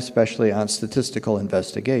 relying especially on statistical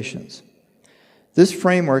investigations. This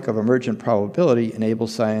framework of emergent probability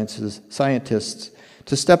enables scientists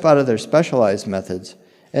to step out of their specialized methods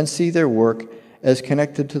and see their work as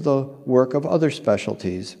connected to the work of other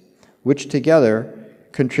specialties, which together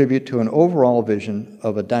contribute to an overall vision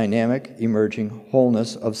of a dynamic, emerging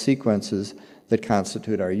wholeness of sequences that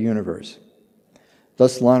constitute our universe.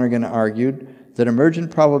 Thus, Lonergan argued that emergent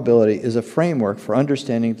probability is a framework for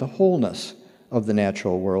understanding the wholeness of the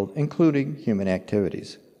natural world, including human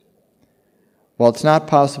activities. While it's not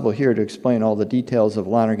possible here to explain all the details of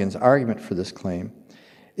Lonergan's argument for this claim,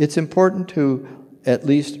 it's important to at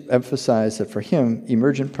least emphasize that for him,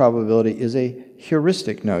 emergent probability is a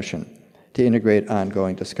heuristic notion to integrate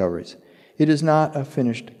ongoing discoveries. It is not a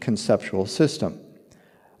finished conceptual system.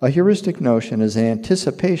 A heuristic notion is an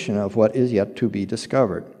anticipation of what is yet to be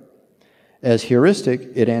discovered. As heuristic,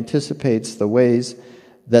 it anticipates the ways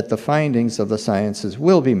that the findings of the sciences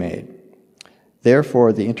will be made.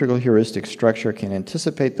 Therefore, the integral heuristic structure can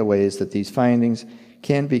anticipate the ways that these findings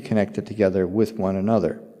can be connected together with one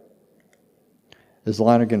another. As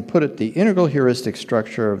Lonergan put it, the integral heuristic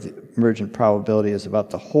structure of the emergent probability is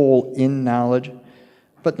about the whole in knowledge,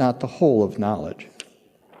 but not the whole of knowledge.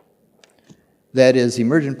 That is,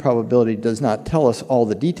 emergent probability does not tell us all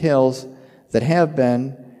the details that have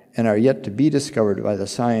been and are yet to be discovered by the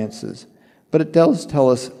sciences, but it does tell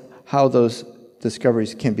us how those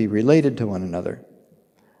discoveries can be related to one another.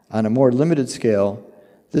 On a more limited scale,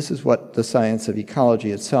 this is what the science of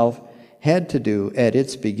ecology itself had to do at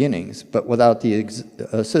its beginnings, but without the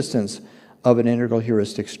assistance of an integral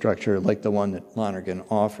heuristic structure like the one that Lonergan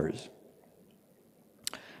offers.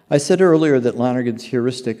 I said earlier that Lonergan's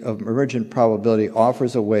heuristic of emergent probability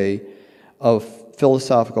offers a way of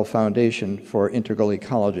philosophical foundation for integral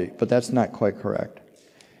ecology, but that's not quite correct.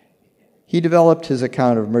 He developed his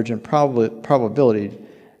account of emergent probability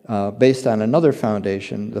based on another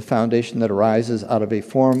foundation, the foundation that arises out of a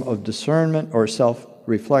form of discernment or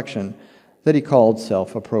self-reflection that he called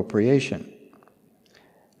self-appropriation.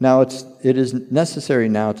 Now, it is necessary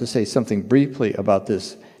now to say something briefly about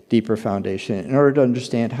this deeper foundation in order to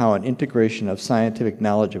understand how an integration of scientific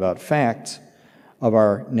knowledge about facts of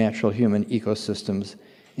our natural human ecosystems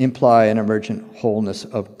imply an emergent wholeness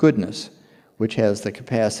of goodness, which has the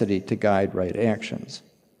capacity to guide right actions.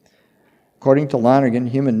 According to Lonergan,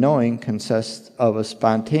 human knowing consists of a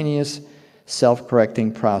spontaneous,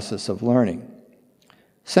 self-correcting process of learning.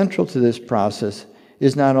 Central to this process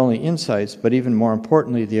is not only insights, but even more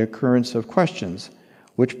importantly, the occurrence of questions,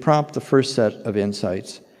 which prompt the first set of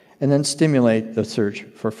insights and then stimulate the search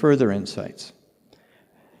for further insights.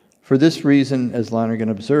 For this reason, as Lonergan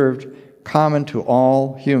observed, common to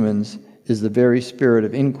all humans is the very spirit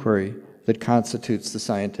of inquiry that constitutes the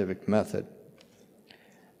scientific method.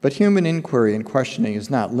 But human inquiry and questioning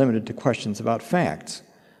is not limited to questions about facts,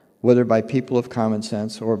 whether by people of common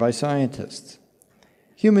sense or by scientists.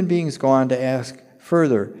 Human beings go on to ask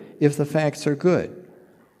further if the facts are good,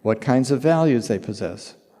 what kinds of values they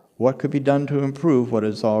possess, what could be done to improve what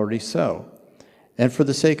is already so, and for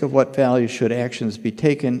the sake of what values should actions be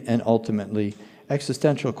taken, and ultimately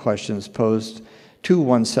existential questions posed to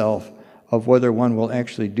oneself of whether one will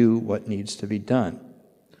actually do what needs to be done.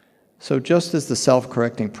 So just as the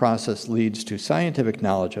self-correcting process leads to scientific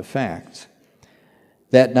knowledge of facts,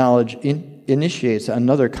 that knowledge initiates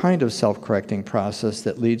another kind of self-correcting process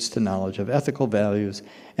that leads to knowledge of ethical values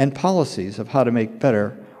and policies of how to make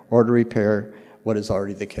better or to repair what is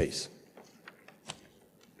already the case.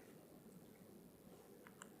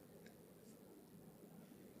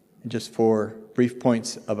 And just 4 brief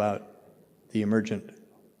points about the emergent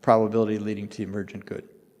probability leading to emergent good.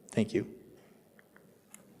 Thank you.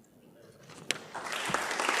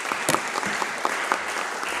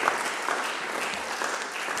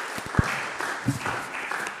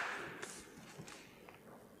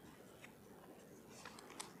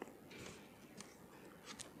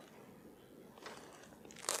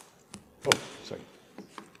 Oh, sorry.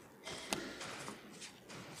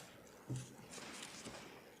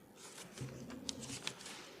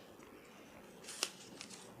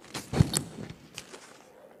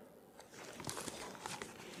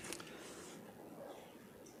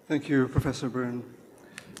 Thank you, Professor Byrne.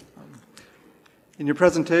 In your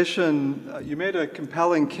presentation, you made a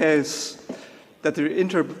compelling case that the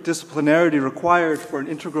interdisciplinarity required for an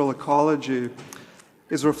integral ecology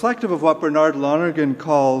is reflective of what Bernard Lonergan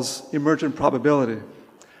calls emergent probability.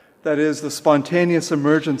 That is, the spontaneous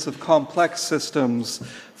emergence of complex systems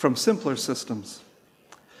from simpler systems.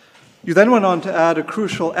 You then went on to add a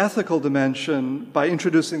crucial ethical dimension by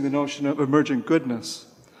introducing the notion of emergent goodness.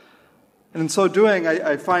 And in so doing,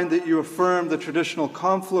 I find that you affirm the traditional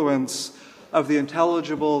confluence of the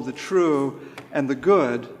intelligible, the true, and the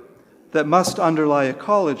good that must underlie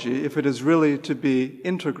ecology if it is really to be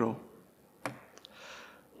integral.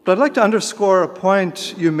 But I'd like to underscore a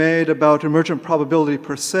point you made about emergent probability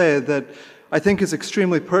per se that I think is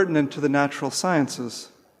extremely pertinent to the natural sciences.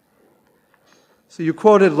 So you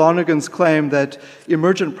quoted Lonergan's claim that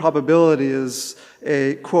emergent probability is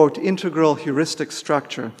a, quote, integral heuristic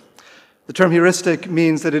structure. The term heuristic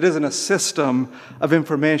means that it isn't a system of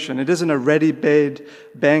information. It isn't a ready-made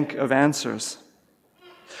bank of answers.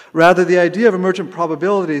 Rather, the idea of emergent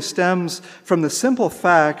probability stems from the simple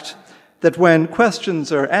fact that when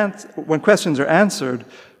questions are answered,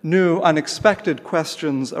 new, unexpected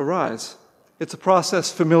questions arise. It's a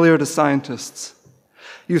process familiar to scientists.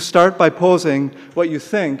 You start by posing what you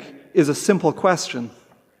think is a simple question.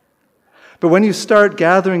 But when you start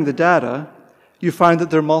gathering the data, you find that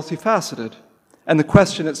they're multifaceted, and the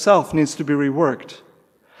question itself needs to be reworked.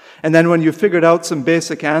 And then when you've figured out some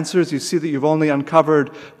basic answers, you see that you've only uncovered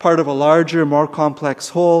part of a larger, more complex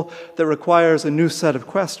whole that requires a new set of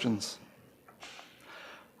questions.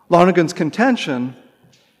 Lonergan's contention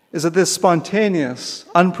is that this spontaneous,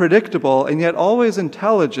 unpredictable, and yet always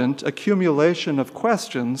intelligent accumulation of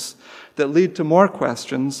questions that lead to more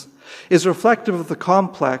questions is reflective of the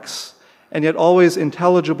complex and yet always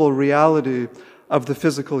intelligible reality of the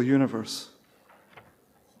physical universe.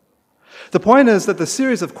 The point is that the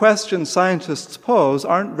series of questions scientists pose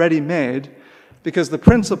aren't ready-made because the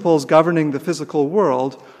principles governing the physical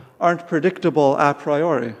world aren't predictable a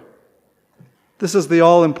priori. This is the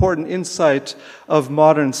all-important insight of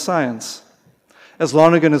modern science. As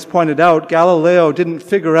Lonergan has pointed out, Galileo didn't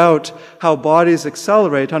figure out how bodies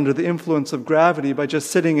accelerate under the influence of gravity by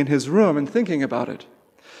just sitting in his room and thinking about it.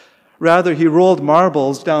 Rather, he rolled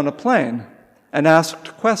marbles down a plane and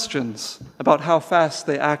asked questions about how fast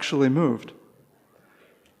they actually moved.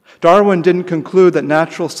 Darwin didn't conclude that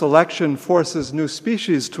natural selection forces new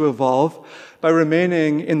species to evolve by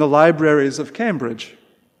remaining in the libraries of Cambridge.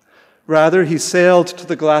 Rather, he sailed to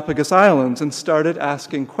the Galapagos Islands and started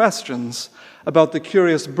asking questions about the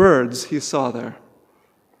curious birds he saw there.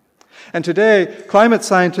 And today, climate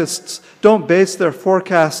scientists don't base their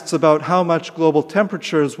forecasts about how much global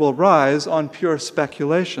temperatures will rise on pure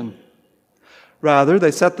speculation. Rather, they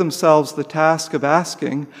set themselves the task of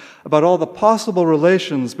asking about all the possible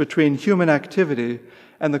relations between human activity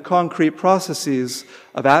and the concrete processes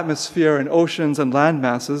of atmosphere and oceans and land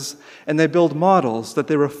masses, and they build models that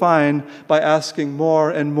they refine by asking more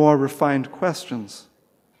and more refined questions.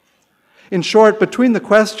 In short, between the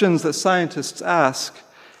questions that scientists ask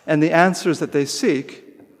and the answers that they seek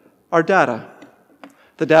are data.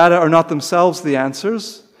 The data are not themselves the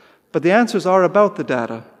answers, but the answers are about the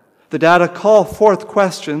data. The data call forth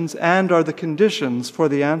questions and are the conditions for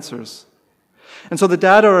the answers. And so the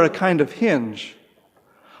data are a kind of hinge.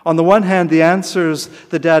 On the one hand, the answers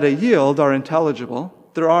the data yield are intelligible.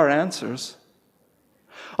 There are answers.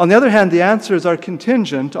 On the other hand, the answers are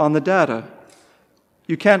contingent on the data.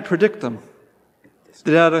 You can't predict them.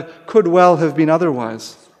 The data could well have been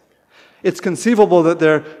otherwise. It's conceivable that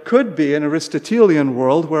there could be an Aristotelian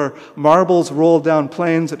world where marbles rolled down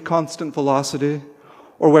plains at constant velocity,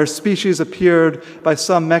 or where species appeared by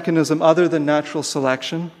some mechanism other than natural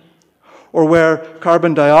selection, or where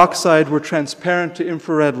carbon dioxide were transparent to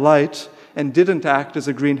infrared light and didn't act as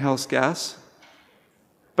a greenhouse gas.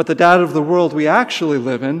 But the data of the world we actually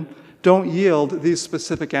live in don't yield these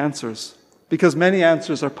specific answers. Because many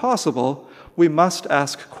answers are possible, we must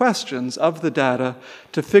ask questions of the data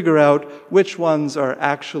to figure out which ones are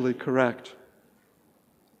actually correct.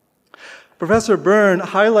 Professor Byrne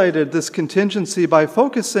highlighted this contingency by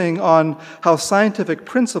focusing on how scientific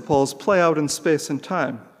principles play out in space and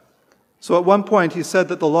time. So at one point he said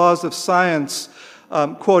that the laws of science,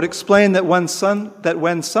 quote, explain that when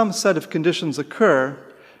some set of conditions occur,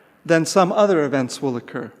 then some other events will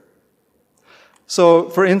occur. So,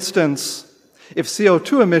 for instance, if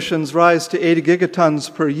CO2 emissions rise to 80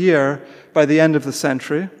 gigatons per year by the end of the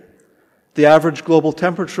century, the average global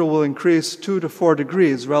temperature will increase 2 to 4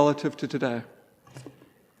 degrees relative to today.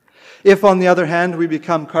 If, on the other hand, we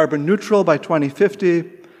become carbon neutral by 2050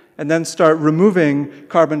 and then start removing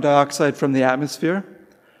carbon dioxide from the atmosphere,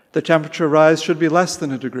 the temperature rise should be less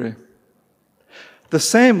than a degree. The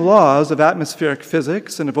same laws of atmospheric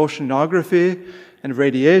physics and of oceanography and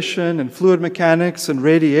radiation and fluid mechanics and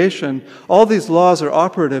radiation, all these laws are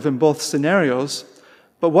operative in both scenarios,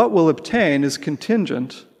 but what we'll obtain is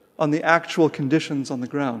contingent on the actual conditions on the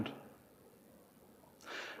ground.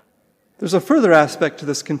 There's a further aspect to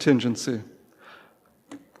this contingency.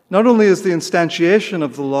 Not only is the instantiation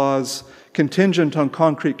of the laws contingent on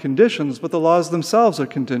concrete conditions, but the laws themselves are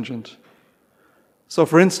contingent. So,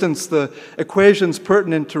 for instance, the equations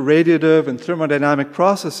pertinent to radiative and thermodynamic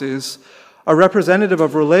processes are representative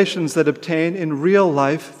of relations that obtain in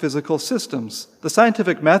real-life physical systems. The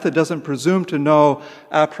scientific method doesn't presume to know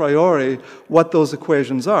a priori what those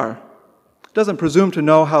equations are. It doesn't presume to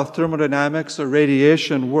know how thermodynamics or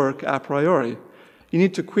radiation work a priori. You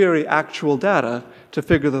need to query actual data to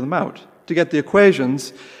figure them out. To get the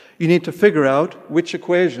equations, you need to figure out which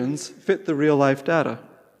equations fit the real-life data.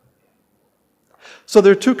 So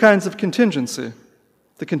there are two kinds of contingency.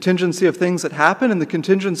 The contingency of things that happen and the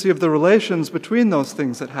contingency of the relations between those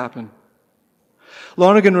things that happen.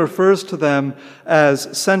 Lonergan refers to them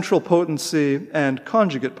as central potency and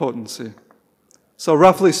conjugate potency. So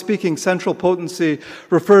roughly speaking, central potency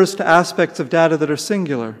refers to aspects of data that are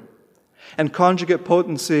singular, and conjugate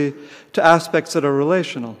potency to aspects that are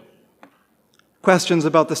relational. Questions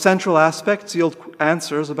about the central aspects yield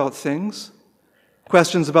answers about things.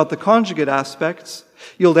 Questions about the conjugate aspects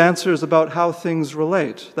yield answers about how things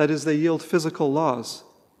relate. That is, they yield physical laws.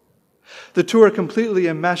 The two are completely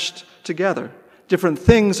enmeshed together. Different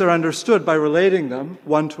things are understood by relating them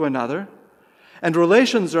one to another, and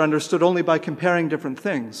relations are understood only by comparing different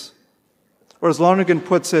things. Or as Lonergan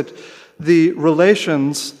puts it, the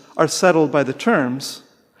relations are settled by the terms,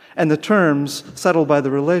 and the terms settled by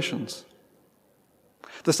the relations.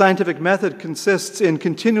 The scientific method consists in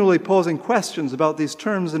continually posing questions about these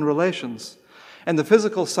terms and relations, and the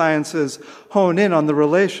physical sciences hone in on the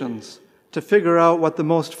relations to figure out what the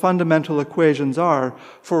most fundamental equations are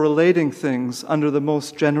for relating things under the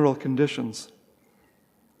most general conditions.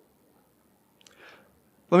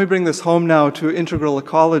 Let me bring this home now to integral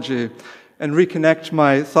ecology and reconnect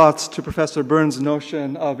my thoughts to Professor Byrne's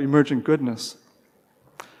notion of emergent goodness.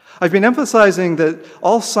 I've been emphasizing that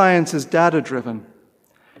all science is data-driven,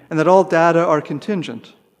 and that all data are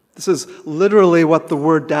contingent. This is literally what the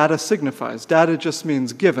word data signifies. Data just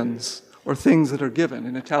means givens, or things that are given,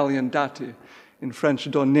 in Italian dati, in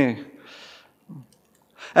French données.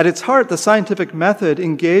 At its heart, the scientific method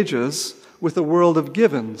engages with a world of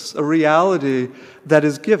givens, a reality that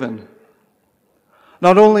is given.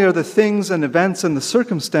 Not only are the things and events and the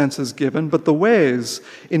circumstances given, but the ways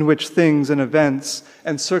in which things and events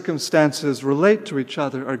and circumstances relate to each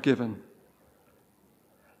other are given.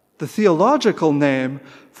 The theological name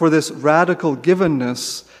for this radical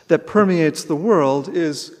givenness that permeates the world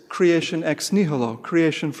is creation ex nihilo,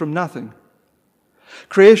 creation from nothing.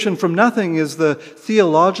 Creation from nothing is the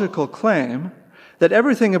theological claim that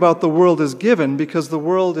everything about the world is given because the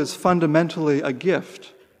world is fundamentally a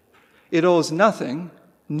gift. It owes nothing,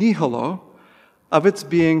 nihilo, of its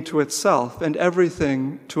being to itself and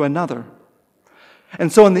everything to another.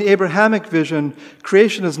 And so in the Abrahamic vision,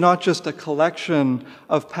 creation is not just a collection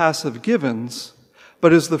of passive givens,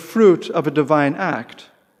 but is the fruit of a divine act.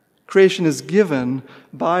 Creation is given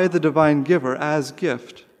by the divine giver as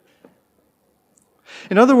gift.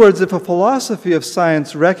 In other words, if a philosophy of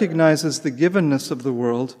science recognizes the givenness of the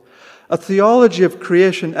world, a theology of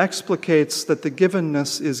creation explicates that the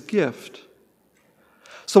givenness is gift.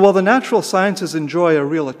 So while the natural sciences enjoy a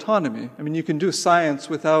real autonomy, I mean, you can do science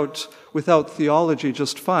without theology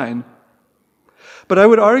just fine, but I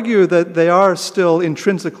would argue that they are still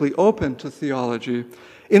intrinsically open to theology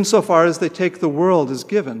insofar as they take the world as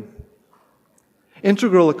given.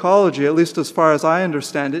 Integral ecology, at least as far as I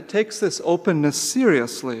understand it, takes this openness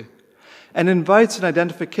seriously and invites an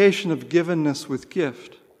identification of givenness with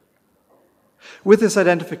gift. With this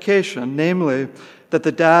identification, namely, that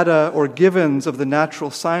the data or givens of the natural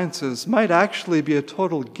sciences might actually be a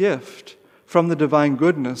total gift from the divine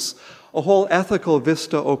goodness, a whole ethical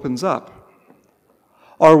vista opens up.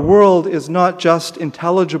 Our world is not just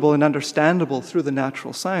intelligible and understandable through the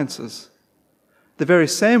natural sciences. The very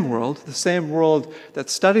same world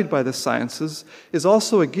that's studied by the sciences, is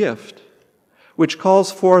also a gift, which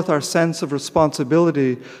calls forth our sense of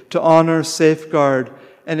responsibility to honor, safeguard,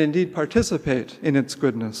 and indeed participate in its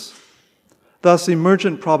goodness. Thus,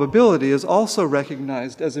 emergent probability is also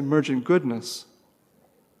recognized as emergent goodness.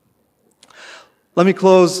 Let me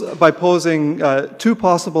close by posing two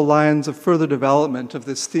possible lines of further development of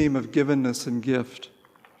this theme of givenness and gift.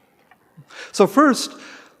 So first,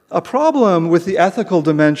 a problem with the ethical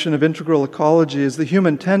dimension of integral ecology is the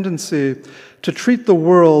human tendency to treat the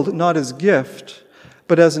world not as gift,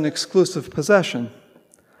 but as an exclusive possession.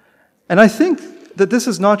 And I think that this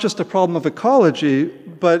is not just a problem of ecology,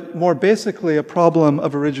 but more basically a problem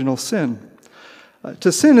of original sin.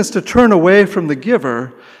 To sin is to turn away from the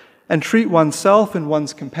giver and treat oneself and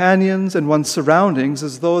one's companions and one's surroundings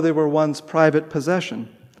as though they were one's private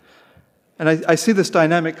possession. And I see this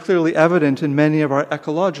dynamic clearly evident in many of our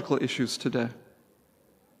ecological issues today.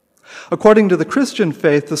 According to the Christian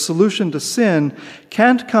faith, the solution to sin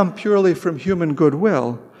can't come purely from human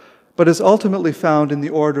goodwill, but is ultimately found in the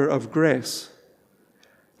order of grace.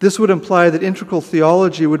 This would imply that integral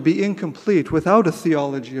theology would be incomplete without a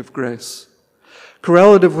theology of grace.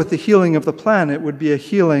 Correlative with the healing of the planet would be a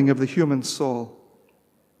healing of the human soul.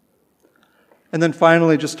 And then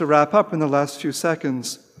finally, just to wrap up in the last few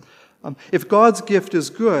seconds, if God's gift is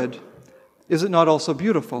good, is it not also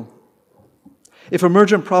beautiful? If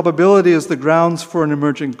emergent probability is the grounds for an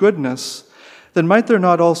emergent goodness, then might there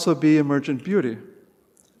not also be emergent beauty?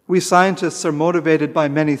 We scientists are motivated by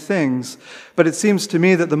many things, but it seems to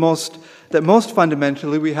me that most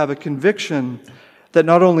fundamentally we have a conviction that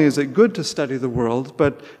not only is it good to study the world,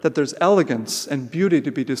 but that there's elegance and beauty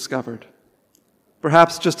to be discovered.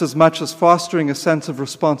 Perhaps just as much as fostering a sense of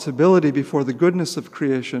responsibility before the goodness of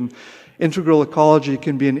creation, integral ecology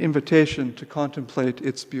can be an invitation to contemplate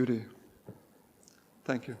its beauty.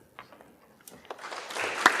 Thank you.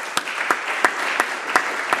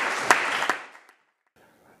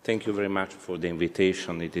 Thank you very much for the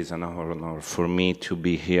invitation. It is an honor for me to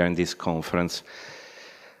be here in this conference.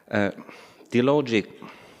 The logic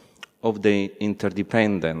of the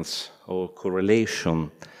interdependence or correlation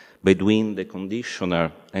between the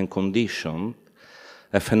conditioner and condition,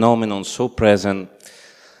 a phenomenon so present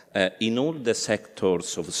in all the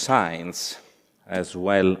sectors of science, as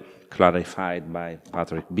well clarified by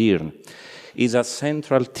Patrick Byrne, is a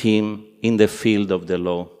central theme in the field of the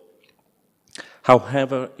law.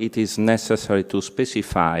 However, it is necessary to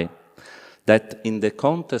specify that in the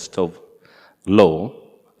context of law,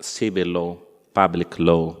 civil law, public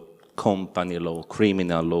law, company law,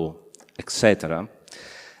 criminal law, etc.,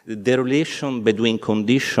 the relation between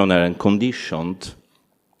conditioner and conditioned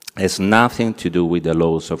has nothing to do with the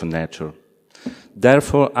laws of nature.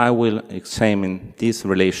 Therefore, I will examine this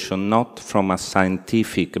relation not from a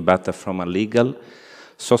scientific but from a legal,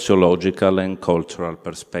 sociological, and cultural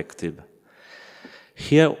perspective.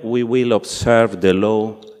 Here we will observe the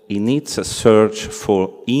law in its search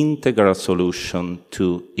for integral solution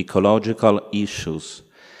to ecological issues,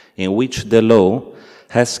 in which the law,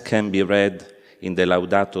 as can be read in the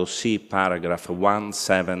Laudato Si paragraph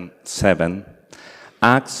 177,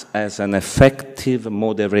 acts as an effective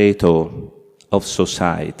moderator of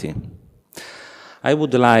society. I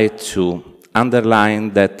would like to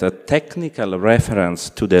underline that a technical reference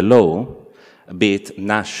to the law, be it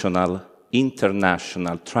national,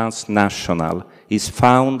 international, transnational, is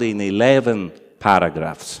found in 11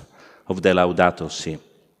 paragraphs of the Laudato Si.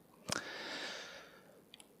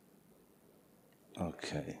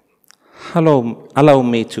 Okay. Allow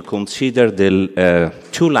me to consider the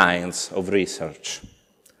two lines of research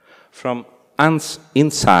from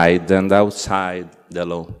inside and outside the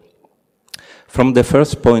law. From the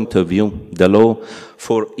first point of view, the law,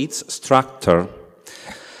 for its structure,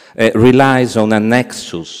 relies on a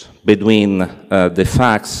nexus between the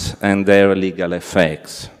facts and their legal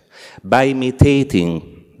effects. By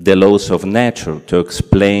imitating the laws of nature to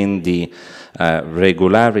explain the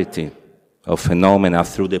regularity of phenomena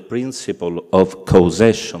through the principle of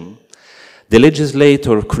causation, the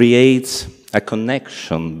legislator creates a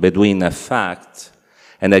connection between a fact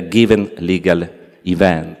and a given legal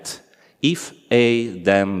event. If A,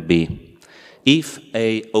 then B. If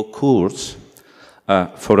A occurs,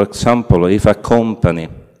 for example, if a company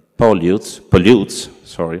pollutes,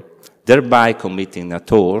 thereby committing a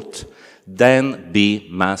tort, then B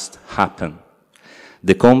must happen.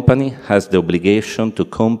 The company has the obligation to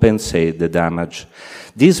compensate the damage.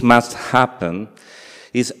 This must happen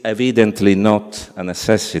is evidently not a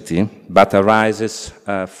necessity, but arises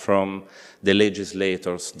from the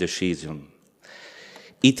legislator's decision.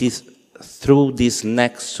 It is through this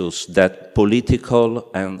nexus that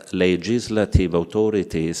political and legislative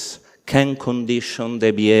authorities can condition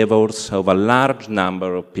the behaviors of a large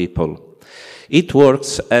number of people. It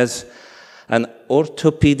works as an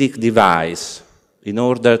orthopedic device in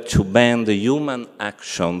order to bend human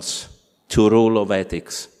actions to rule of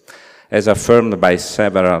ethics, as affirmed by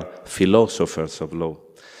several philosophers of law.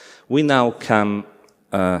 We now come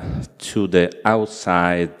to the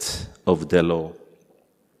outside of the law.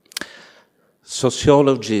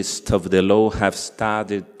 Sociologists of the law have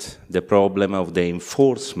studied the problem of the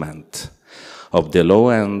enforcement of the law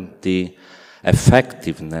and the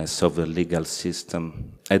effectiveness of the legal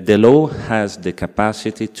system. And the law has the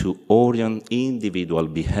capacity to orient individual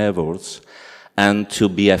behaviors and to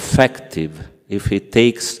be effective if it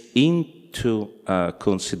takes into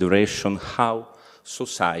consideration how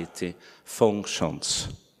society functions.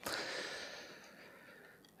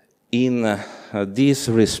 In this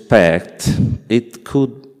respect, it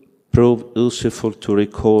could prove useful to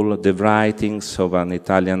recall the writings of an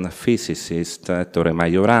Italian physicist, Ettore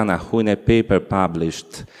Majorana, who in a paper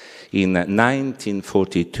published in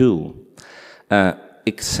 1942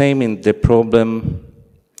 examined the problem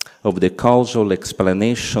of the causal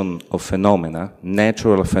explanation of phenomena,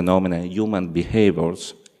 natural phenomena, and human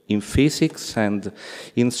behaviors in physics and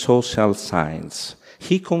in social science.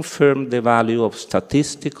 He confirmed the value of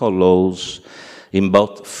statistical laws in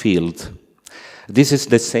both fields. This is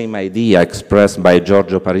the same idea expressed by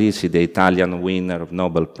Giorgio Parisi, the Italian winner of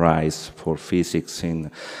Nobel Prize for Physics in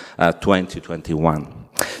 2021.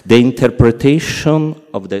 The interpretation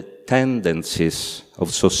of the tendencies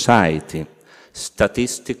of society,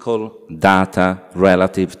 statistical data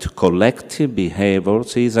relative to collective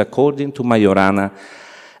behaviors, is, according to Majorana,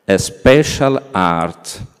 a special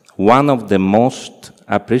art, one of the most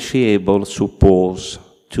appreciable supports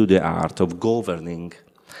to the art of governing.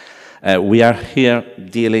 We are here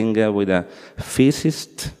dealing with a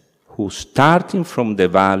physicist who, starting from the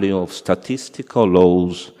value of statistical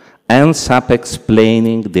laws, ends up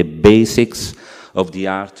explaining the basics of the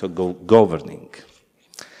art of governing.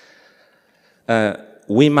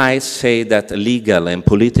 We might say that legal and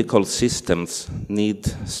political systems need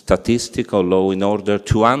statistical law in order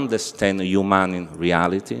to understand human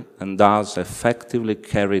reality and thus effectively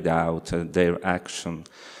carry out their action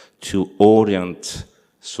to orient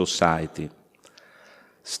society.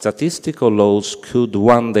 Statistical laws could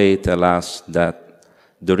one day tell us that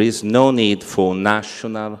there is no need for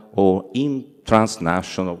national or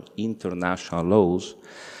transnational, international laws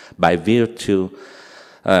by virtue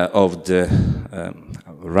of the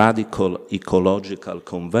radical ecological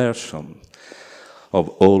conversion of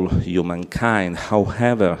all humankind.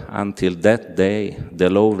 However, until that day,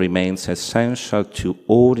 the law remains essential to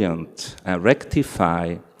orient and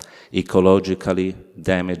rectify ecologically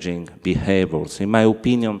damaging behaviors. In my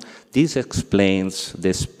opinion, this explains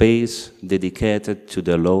the space dedicated to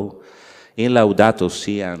the law in Laudato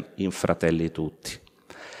Si and in Fratelli Tutti.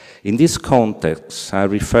 In this context, I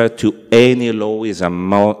refer to any law as a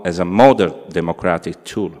modern democratic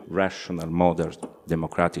tool, rational modern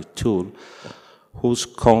democratic tool, whose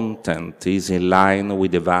content is in line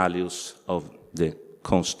with the values of the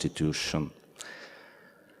Constitution.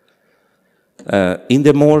 In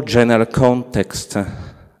the more general context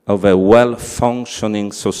of a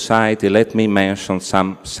well-functioning society, let me mention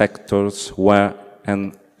some sectors where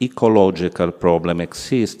an ecological problem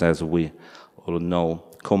exists, as we all know: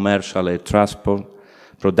 commercial transport,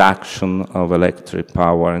 production of electric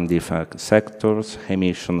power in different sectors,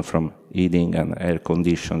 emission from heating and air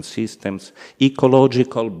conditioning systems,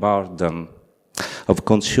 ecological burden of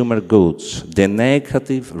consumer goods, the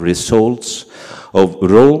negative results of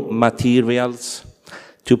raw materials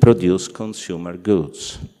to produce consumer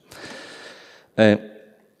goods.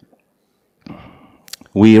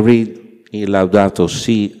 We read in Laudato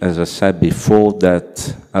Si, as I said before,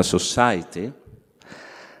 that a society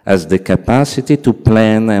has the capacity to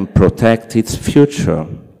plan and protect its future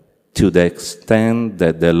to the extent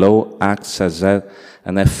that the law acts as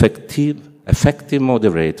an effective effective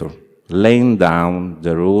moderator, laying down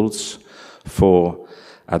the rules for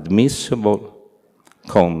admissible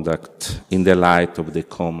conduct in the light of the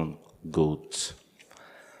common good.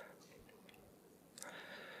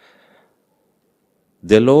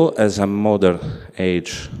 The law as a modern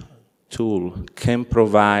age tool can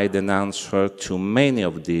provide an answer to many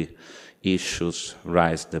of the issues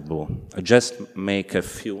raised above. I'll just make a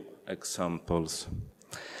few examples.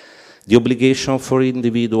 The obligation for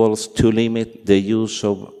individuals to limit the use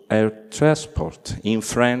of air transport. In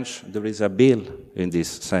French, there is a bill in this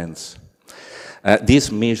sense.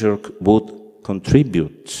 This measure would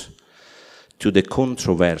contribute to the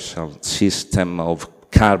controversial system of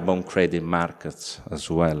carbon credit markets as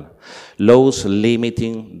well. Laws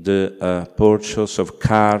limiting the purchase of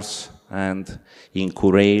cars and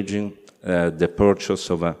encouraging the purchase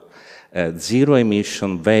of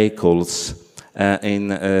zero-emission vehicles.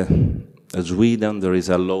 In Sweden, there is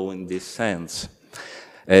a law in this sense.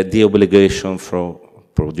 The obligation for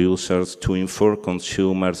producers to inform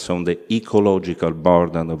consumers on the ecological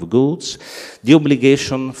burden of goods. The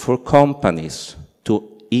obligation for companies to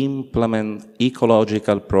implement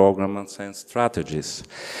ecological programs and strategies.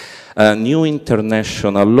 New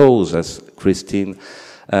international laws, as Christine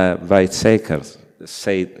Weizsäcker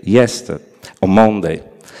said yesterday, on Monday.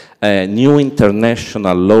 New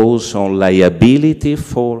international laws on liability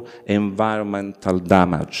for environmental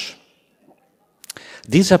damage.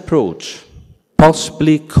 This approach,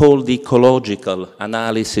 possibly called ecological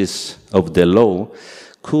analysis of the law,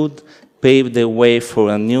 could pave the way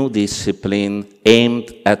for a new discipline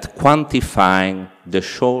aimed at quantifying the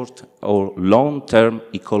short or long-term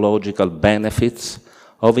ecological benefits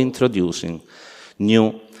of introducing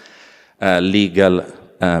new legal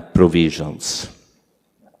provisions.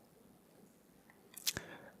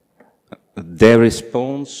 The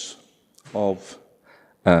response of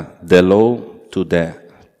the law to the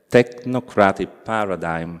technocratic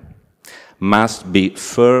paradigm must be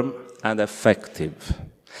firm and effective.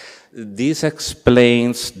 This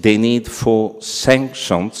explains the need for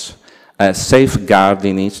sanctions,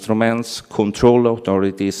 safeguarding instruments, control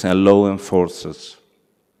authorities, and law enforcers.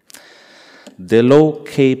 The law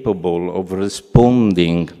capable of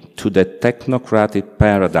responding to the technocratic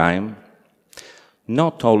paradigm,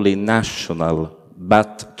 not only national,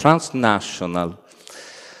 but transnational,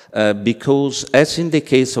 because as in the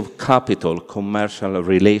case of capital, commercial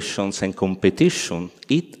relations and competition,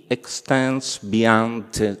 it extends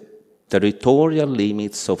beyond the territorial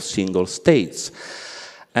limits of single states.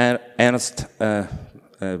 Ernst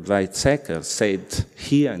Weizsäcker said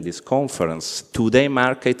here in this conference, today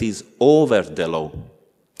market is over the law.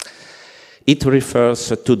 It refers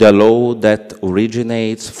to the law that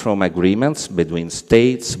originates from agreements between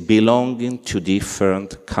states belonging to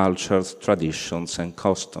different cultures, traditions, and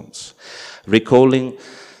customs. Recalling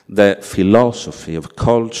the philosophy of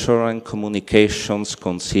culture and communications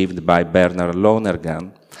conceived by Bernard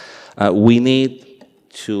Lonergan, we need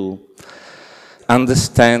to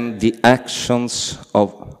understand the actions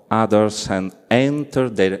of others and enter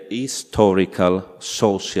their historical,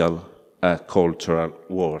 social, cultural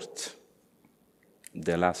world.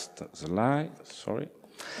 The last slide, sorry.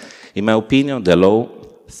 In my opinion, the law,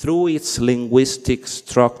 through its linguistic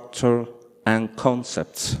structure and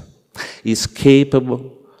concepts, is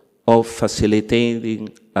capable of facilitating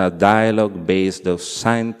a dialogue based on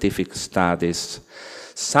scientific studies,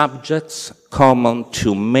 subjects common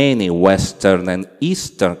to many Western and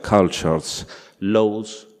Eastern cultures,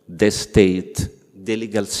 laws, the state, the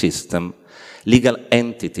legal system, legal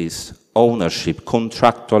entities, ownership,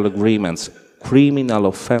 contractual agreements, criminal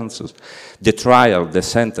offenses, the trial, the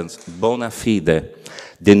sentence, bona fide,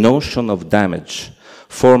 the notion of damage,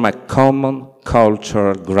 form a common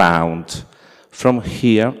cultural ground. From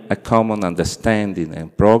here, a common understanding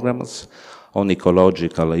and programs on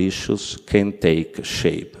ecological issues can take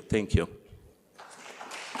shape. Thank you.